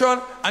renovation,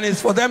 and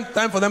it's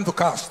time for them to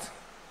cast.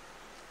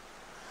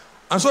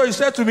 And so he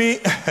said to me,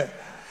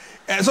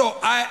 and so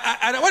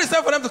and when it's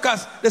time for them to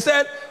cast, they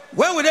said,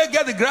 when will they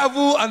get the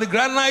gravel and the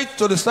granite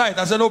to the site?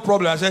 I said, no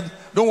problem. I said,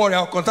 don't worry,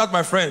 I'll contact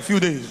my friend. Few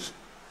days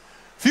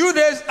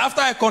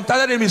after I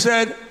contacted him, he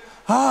said,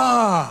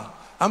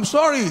 I'm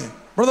sorry,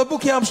 Brother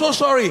Buki, I'm so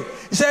sorry.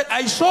 He said,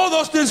 I saw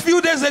those things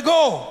few days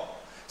ago.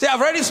 Say, I've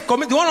already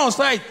committed the one on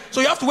site, so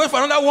you have to wait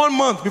for another 1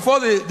 month before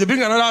they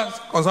bring another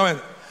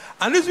consignment.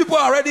 And these people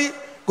are already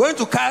going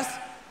to cast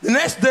the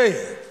next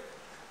day.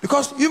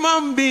 Because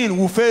human being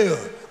will fail,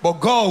 but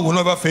God will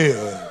never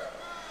fail.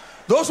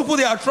 Those who put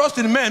their trust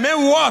in men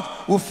will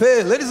what? Will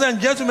fail. Ladies and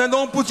gentlemen,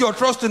 don't put your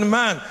trust in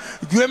man.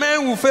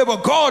 Man will fail,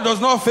 but God does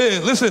not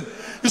fail. Listen,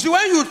 you see,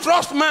 when you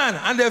trust man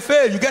and they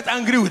fail, you get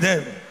angry with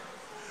them.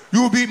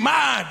 You will be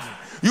mad.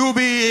 You will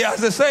be,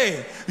 as they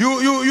say,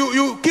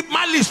 you keep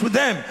malice with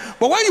them.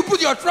 But when you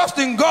put your trust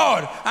in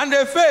God and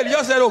they fail, you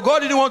just say, oh, God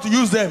didn't want to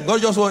use them.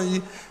 God just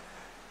wanted.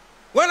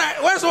 When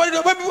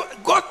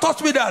God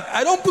taught me that,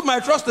 I don't put my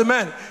trust in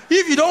man.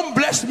 If you don't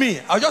bless me,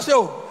 I'll just say,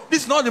 oh,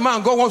 this is not the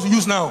man God wants to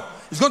use now.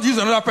 He's going to use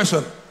another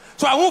person.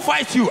 So I won't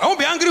fight you. I won't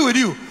be angry with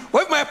you.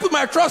 But if I put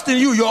my trust in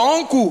you, your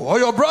uncle or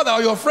your brother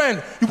or your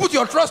friend, you put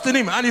your trust in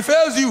him and he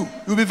fails you,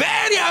 you'll be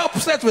very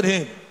upset with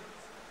him.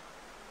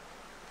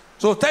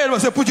 So tell him,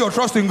 say, put your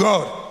trust in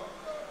God.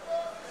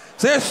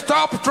 Say,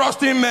 stop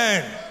trusting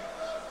men.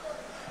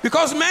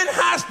 Because man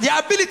has the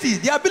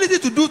ability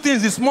to do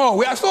things is small.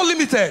 We are so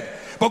limited.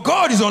 But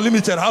God is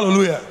unlimited.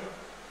 Hallelujah.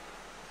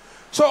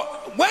 So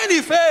when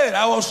he failed,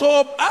 I was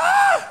so,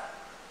 I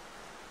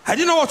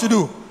didn't know what to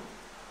do.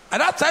 At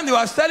that time, they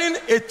were selling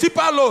a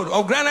tipper load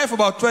of granite for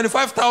about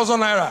 25,000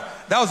 naira.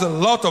 That was a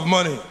lot of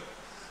money.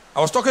 I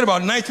was talking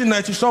about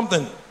 1990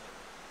 something.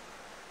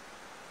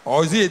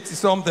 Or is it 80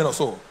 something or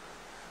so?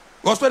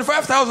 It was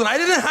 25,000. I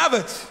didn't have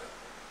it.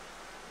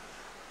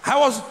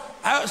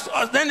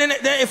 Then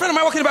a friend of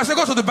mine walking by said,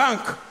 go to the bank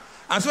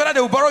and see whether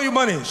they will borrow you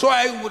money. So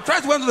I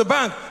tried to go to the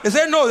bank. They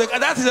said, no,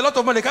 that is a lot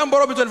of money. They can't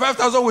borrow me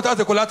 25,000 without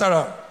a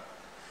collateral.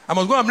 I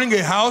must go and bring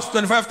a house,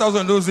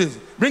 25,000 those days.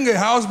 Bring a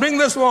house, bring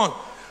this one.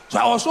 So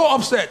I was so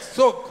upset.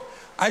 So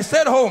I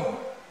stayed home.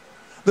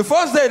 The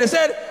first day, they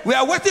said, we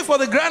are waiting for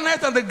the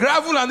granite and the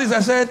gravel and this. I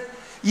said,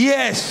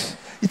 yes,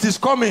 it is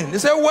coming. They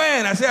said,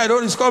 when? I said, I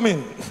don't, it's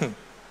coming.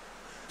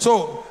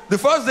 So the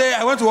first day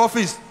I went to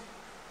office,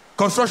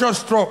 construction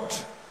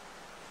stopped.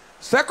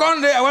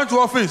 Second day I went to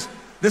office.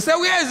 They said,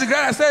 where is the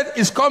granite? I said,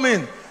 it's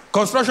coming.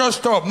 Construction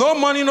stopped. No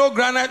money, no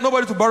granite,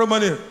 nobody to borrow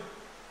money.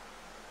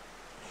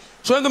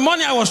 So in the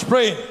morning I was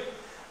praying.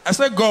 I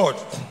said, God,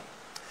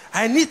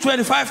 I need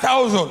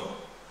 25,000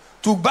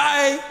 to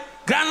buy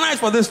granite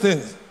for this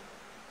thing.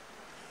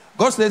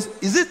 God says,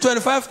 is it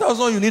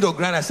 25,000 you need or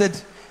granite? I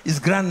said, it's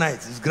granite,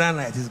 it's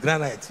granite, it's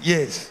granite.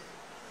 Yes.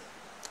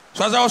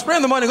 So as I was praying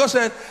in the morning, God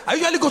said, I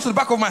usually go to the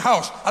back of my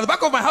house. At the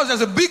back of my house,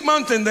 there's a big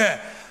mountain there.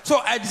 So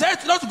I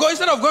decided not to go.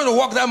 Instead of going to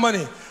walk that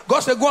money, God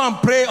said, go and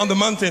pray on the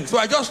mountain. So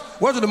I just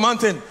went to the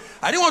mountain.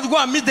 I didn't want to go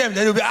and meet them.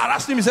 Then they'll be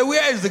harassing me. Say,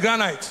 where is the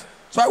granite?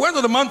 So I went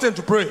to the mountain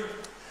to pray.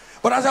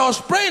 But as I was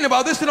praying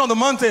about this thing on the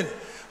mountain,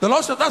 the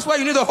Lord said, that's why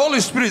you need the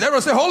Holy Spirit.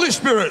 Everyone say, Holy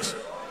Spirit.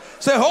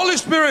 Say, Holy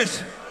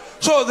Spirit.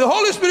 So the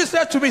Holy Spirit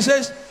said to me,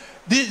 says,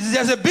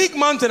 there's a big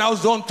mountain. I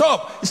was on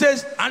top. He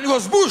says, and it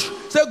was bush.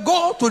 He said,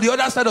 go to the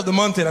other side of the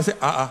mountain. I said,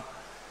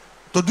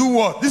 To do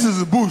what? This is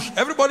the bush.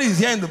 Everybody is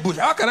here in the bush.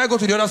 How can I go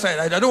to the other side?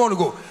 I don't want to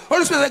go.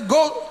 Holy Spirit said,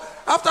 go.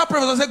 After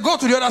I said, go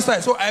to the other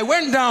side. So I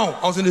went down.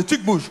 I was in the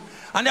thick bush.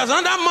 And there's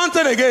another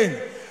mountain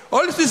again.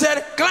 Holy Spirit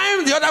said,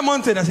 climb the other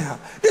mountain. I said,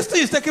 this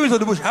thing is taking me to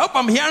the bush. I hope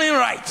I'm hearing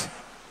right.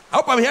 I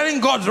hope I'm hearing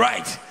God's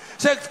right. He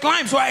said,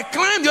 climb. So I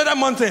climbed the other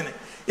mountain.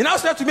 He now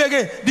said to me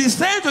again,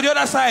 descend to the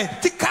other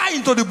side. Ticker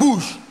into the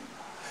bush.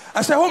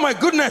 I said, oh my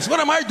goodness, what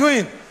am I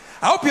doing?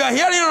 I hope you are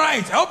hearing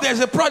right. I hope there's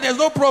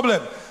no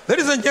problem.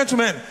 Ladies and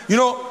gentlemen, you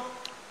know,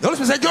 the Holy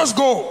Spirit said, just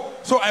go.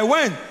 So I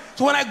went.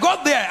 So when I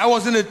got there, I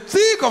was in the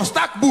thick of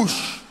stack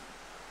bush.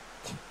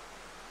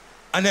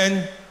 And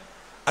then,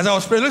 as I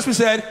was praying, the Holy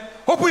Spirit said,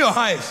 open your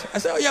eyes. I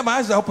said, oh yeah, my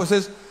eyes are open. He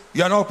says,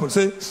 you are not open.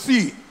 Say,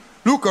 see,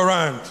 look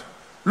around.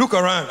 Look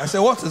around. I said,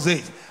 what is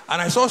it?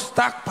 And I saw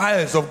stack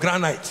piles of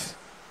granite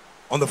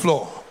on the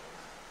floor.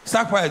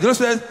 Stack piles. The Lord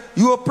says,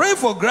 you are praying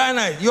for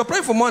granite. You are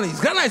praying for money.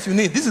 It's granite you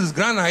need. This is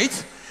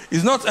granite.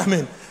 It's not,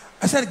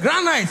 I said,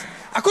 granite.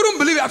 I couldn't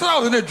believe it. I thought I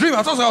was in a dream.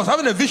 I thought I was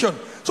having a vision.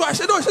 So I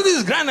said, no, I said, this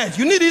is granite.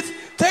 You need it.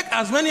 Take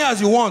as many as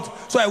you want.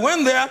 So I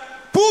went there,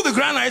 pulled the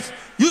granite,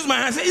 used my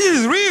hand, said, this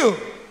is real.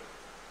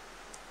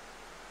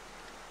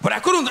 But I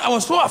couldn't, I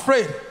was so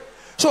afraid.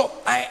 So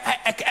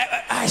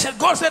I said,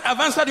 God said, I've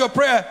answered your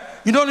prayer.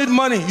 You don't need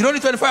money. You don't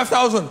need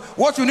 25,000.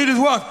 What you need is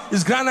what?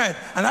 Is granite.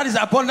 And that is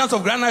abundance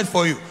of granite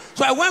for you.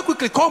 So I went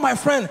quickly, called my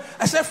friend.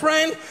 I said,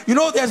 friend, you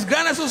know, there's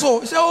granite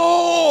also. He said,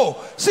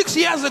 oh, 6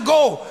 years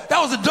ago, that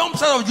was the dump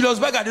site of Julius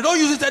Berger. They don't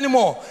use it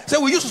anymore. He said,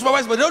 we used to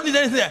supervise, but they don't need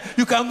anything there.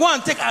 You can go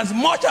and take as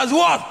much as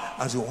what?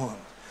 As you want.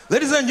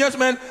 Ladies and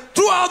gentlemen,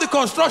 throughout the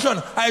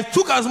construction, I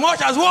took as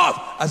much as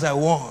what? As I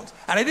want.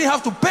 And I didn't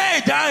have to pay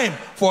a dime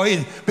for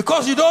it.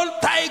 Because you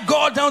don't tie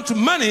God down to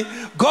money.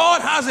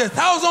 God has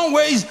 1,000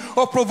 ways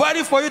of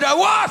providing for you that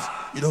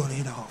what? You don't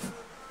need of.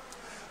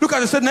 Look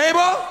at it, say,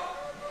 neighbor.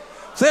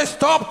 Say,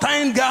 stop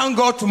tying down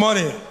God to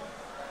money.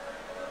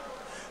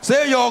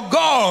 Say, your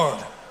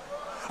God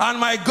and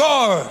my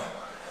God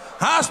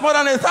has more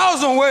than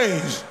 1,000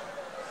 ways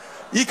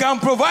He can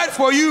provide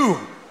for you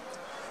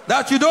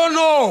that you don't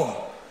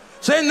know.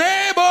 Say,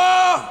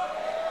 neighbor,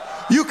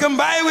 you can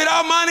buy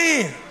without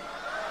money.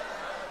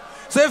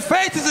 Say,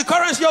 faith is the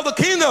currency of the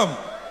kingdom.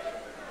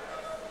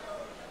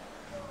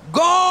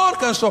 God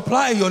can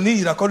supply your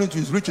need according to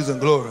His riches and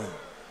glory.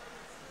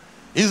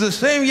 He's the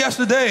same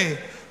yesterday,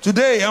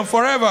 today, and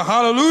forever.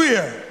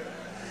 Hallelujah.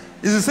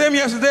 He's the same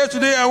yesterday,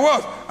 today, and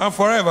what? And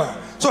forever.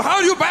 So how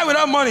do you buy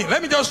without money?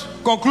 Let me just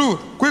conclude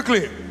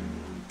quickly.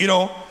 You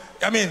know,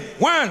 I mean,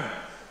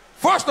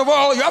 first of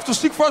all, you have to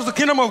seek first the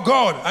kingdom of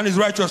God and His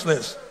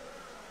righteousness.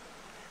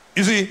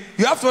 You see,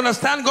 you have to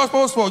understand God's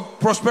purpose for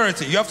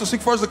prosperity. You have to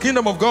seek first the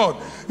kingdom of God.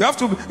 You have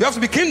to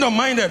be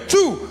kingdom-minded.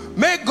 2,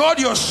 make God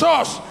your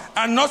source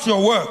and not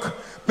your work.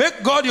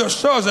 Make God your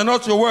source and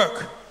not your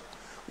work.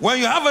 When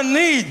you have a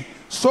need,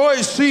 sow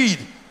a seed,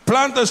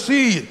 plant a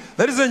seed.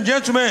 Ladies and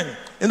gentlemen,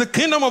 in the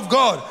kingdom of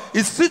God,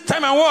 it's seed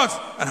time and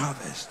what? And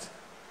harvest.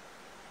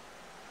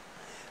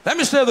 Let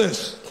me say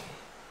this.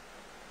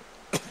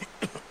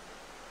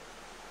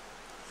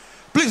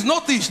 Please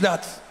notice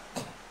that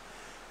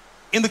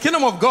in the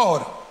kingdom of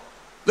God,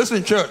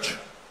 listen, church,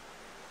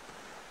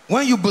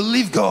 when you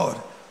believe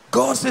God,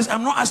 God says,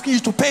 I'm not asking you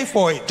to pay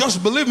for it.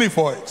 Just believe me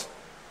for it.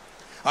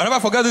 I'll never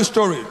forget this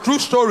story. True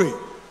story.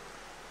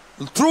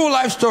 True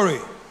life story.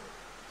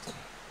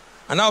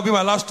 And that will be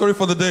my last story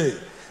for the day.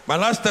 My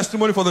last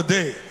testimony for the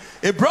day.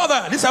 A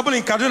brother, this happened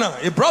in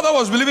Kaduna. A brother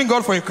was believing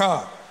God for a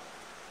car.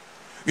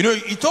 You know,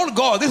 he told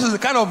God, this is the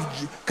kind of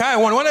car I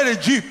want. He wanted a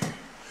Jeep.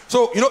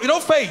 So, you know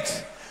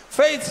faith.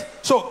 Faith,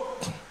 so,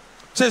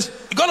 says,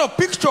 you got a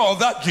picture of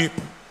that Jeep.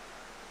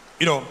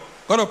 You know,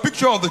 got a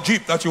picture of the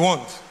Jeep that you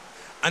want.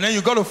 And then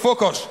you got to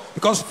focus,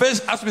 because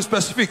faith has to be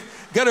specific.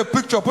 Get a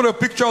picture, put a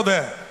picture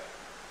there.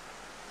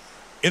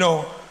 You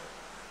know.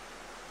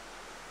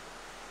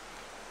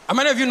 How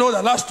many of you know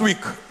that last week,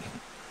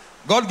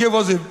 God gave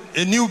us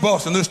a new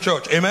boss in this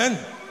church? Amen?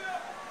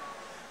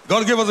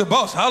 God gave us a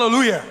boss.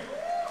 Hallelujah.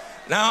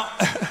 Now,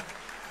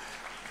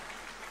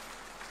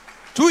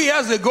 2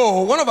 years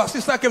ago, one of our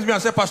sisters came to me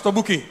and said, Pastor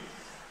Buki,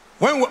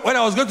 when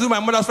I was going to do my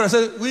mother's funeral,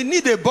 I said, we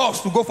need a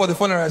boss to go for the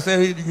funeral. I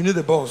said, you need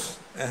a boss.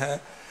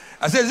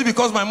 I said, is it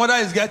because my mother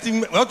is we have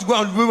to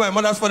go and do my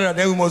mother's funeral,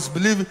 then we must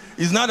believe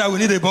it's not that we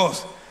need a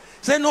boss. He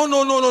said,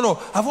 no.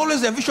 I've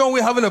always envisioned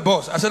we having a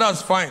boss. I said,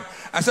 that's fine.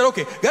 I said,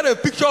 okay, get a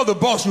picture of the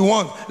boss you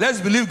want.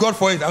 Let's believe God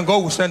for it, and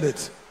God will send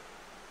it.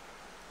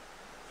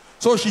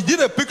 So she did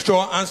a picture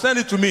and sent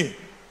it to me.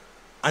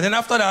 And then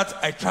after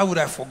that, I traveled,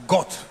 I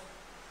forgot.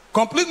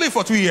 Completely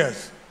for 2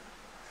 years.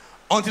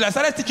 Until I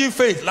started teaching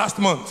faith last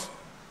month.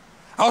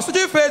 I was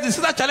teaching faith, the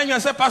sister challenged me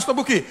and said, Pastor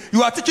Buki,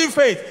 you are teaching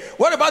faith.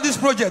 What about this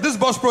project, this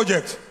boss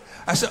project?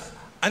 I said,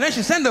 and then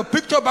she sent the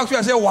picture back to me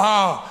and said,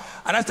 wow.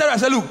 And I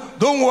said, look,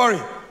 don't worry.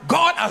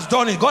 God has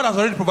done it. God has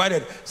already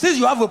provided. Since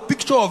you have a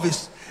picture of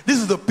this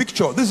is the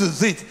picture. This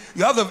is it.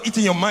 You have it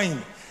in your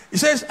mind. He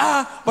says,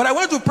 but I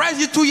went to price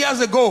it 2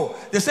 years ago.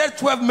 They said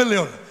 12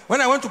 million.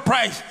 When I went to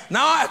price,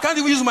 now I can't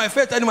even use my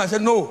faith anymore. I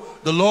said, no,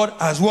 the Lord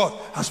has what?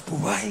 Has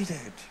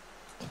provided.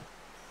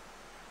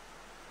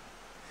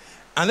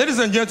 And ladies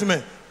and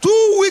gentlemen,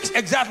 2 weeks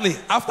exactly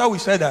after we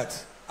said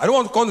that, I don't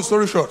want to cut the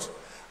story short.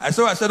 I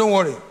said, don't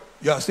worry,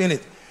 you are seeing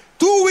it.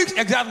 2 weeks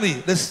exactly,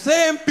 the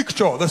same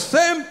picture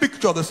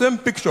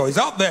is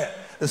out there.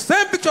 The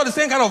same picture, the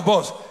same kind of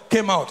boss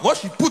came out. What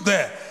she put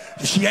there,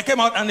 she came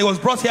out and it was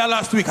brought here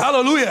last week.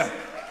 Hallelujah.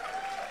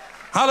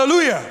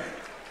 Hallelujah.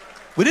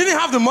 We didn't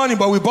have the money,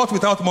 but we bought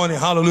without money.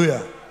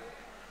 Hallelujah.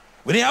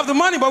 We didn't have the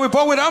money, but we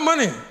bought without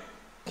money.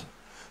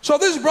 So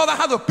this brother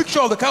had a picture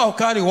of the kind of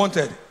car he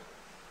wanted.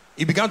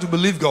 He began to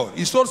believe God.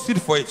 He sowed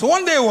seed for it. So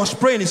one day he was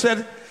praying. He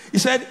said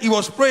he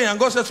was praying, and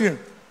God said to him,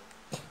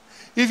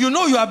 if you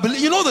know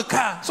you know the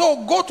car,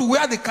 so go to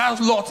where the car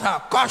lots are,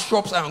 car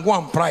shops, and go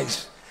and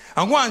price.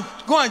 And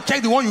go and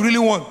check the one you really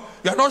want.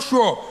 You are not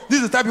sure.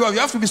 This is the type you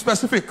have to be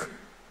specific.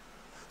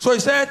 So he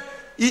said,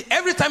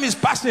 every time he's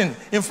passing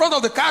in front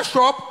of the car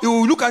shop, he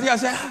will look at it and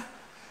say,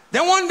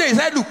 Then one day he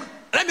said, look,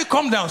 let me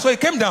come down. So he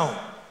came down.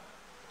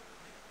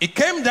 He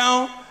came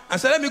down and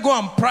said, let me go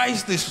and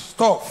price this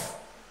stuff.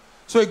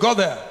 So he got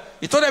there.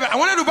 He told them, I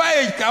wanted to buy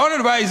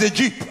a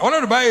Jeep. I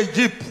wanted to buy a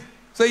Jeep.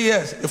 Say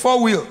yes, a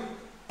 4-wheel.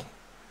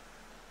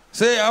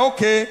 Say,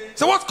 okay.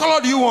 So what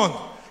color do you want?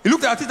 He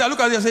looked at it, I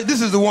looked at it and said,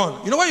 this is the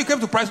one. You know, when you came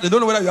to price, they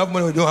don't know whether you have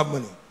money or you don't have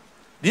money.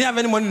 Didn't have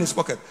any money in his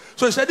pocket.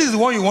 So he said, this is the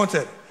one you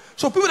wanted.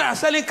 So people that are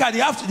selling cars,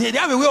 they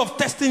have a way of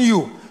testing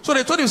you. So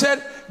they told him,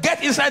 said,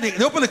 get inside.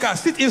 They opened the car,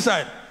 sit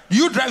inside.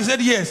 You drive? He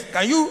said, yes.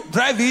 Can you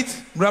drive it?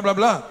 Blah, blah,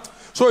 blah.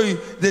 So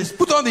they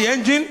put on the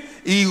engine.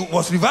 He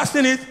was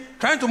reversing it,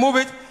 trying to move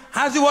it.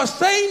 As he was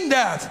saying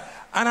that,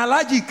 an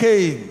Alhaji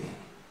came.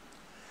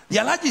 The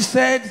Alhaji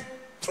said,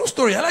 true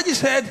story, Alhaji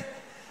said,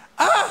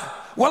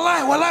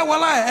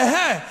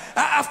 wallahi,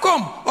 I've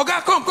come. Okay,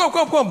 come.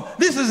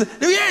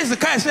 Here is the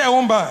car I say I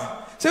won't buy.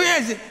 Say,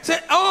 where is it? Say,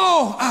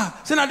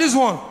 say, now this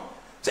one.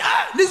 Say,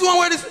 this one,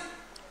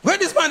 where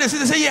this man is?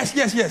 They say,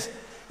 yes.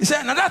 He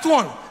said, now that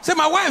one. Say,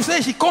 my wife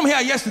said she come here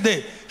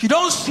yesterday. She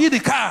don't see the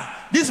car.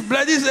 This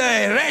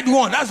red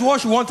one, that's what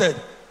she wanted.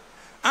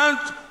 And,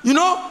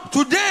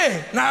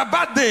 today, now a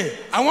bad day,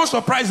 I want to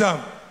surprise them.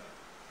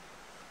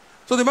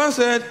 So the man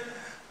said,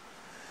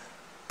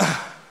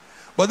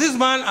 but this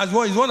man as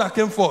well is one that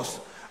came first.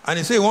 And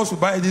he said he wants to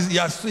buy this.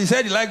 He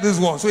said he liked this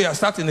one, so he is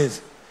starting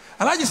it.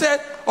 And Alhaji said,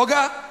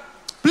 Oga,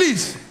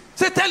 please,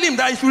 tell him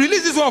that he should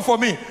release this one for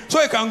me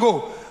so he can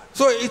go.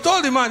 So he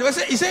told the man, he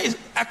said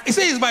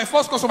he's my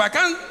first customer.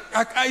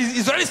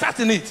 He's already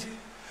starting it.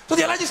 So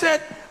the Alhaji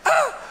said,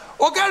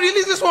 Oga,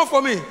 release this one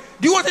for me.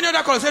 Do you want any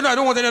other color? Say, no, I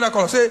don't want any other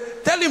color. Say,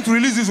 tell him to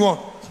release this one.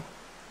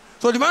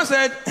 So the man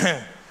said,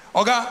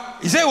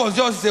 Oga, he said it was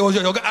just,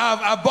 Oga,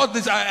 I bought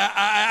this,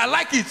 I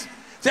like it.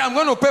 Say, I'm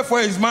going to pay for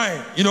it, it's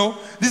mine,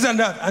 this and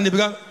that. And they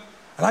began,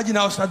 Alhaji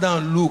now sat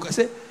down and look. I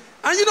said,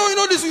 and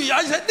this,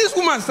 I said, this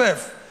woman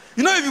self,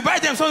 if you buy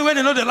them something when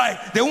they know they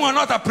like, they will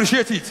not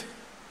appreciate it.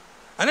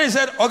 And then he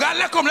said, Oga,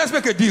 let's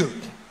make a deal.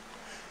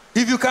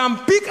 If you can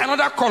pick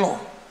another color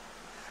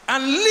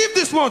and leave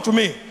this one to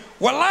me,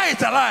 wallahi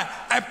ta'ala,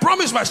 I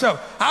promise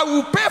myself, I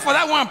will pay for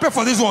that one and pay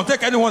for this one.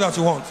 Take any one that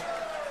you want.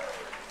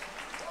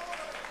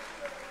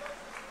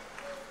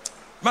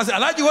 Master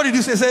Alhaji, what did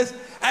you say? He says,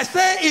 I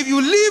say, if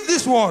you leave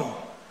this one,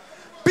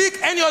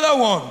 pick any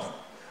other one,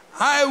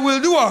 I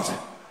will do what?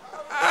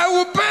 I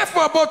will pay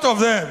for both of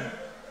them.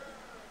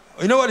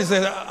 You know what he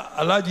said?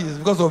 Alhaji, it's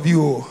because of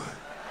you.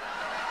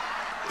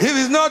 If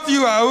it's not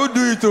you, I will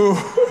do it too.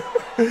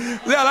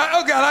 They're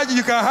like, okay, Alhaji,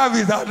 you can have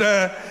it.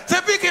 Say,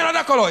 pick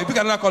another color. He picked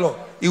another color.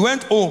 He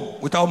went home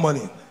without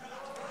money.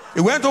 He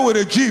went home with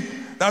a Jeep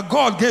that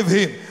God gave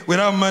him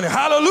without money.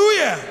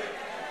 Hallelujah.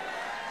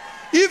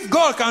 If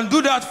God can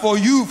do that for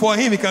you, for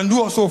him, he can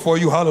do also for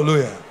you.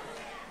 Hallelujah.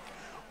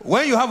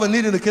 When you have a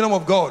need in the kingdom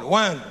of God,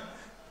 one,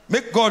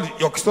 make God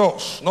your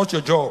source, not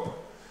your job.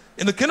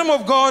 In the kingdom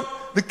of God,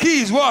 the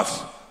key is what?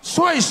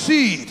 Sow a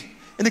seed.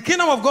 In the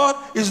kingdom of God,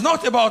 it's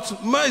not about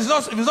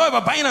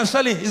buying and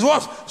selling. It's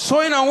what?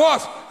 Sowing and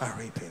what? And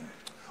reaping.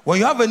 When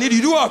you have a need,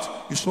 you do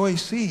what? You sow a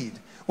seed.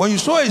 When you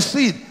sow a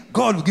seed,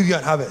 God will give you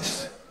an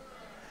harvest.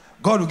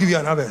 God will give you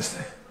an harvest.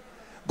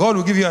 God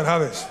will give you an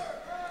harvest.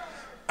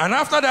 And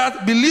after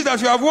that, believe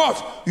that you have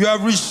what? You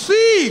have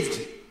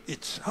received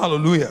it.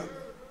 Hallelujah.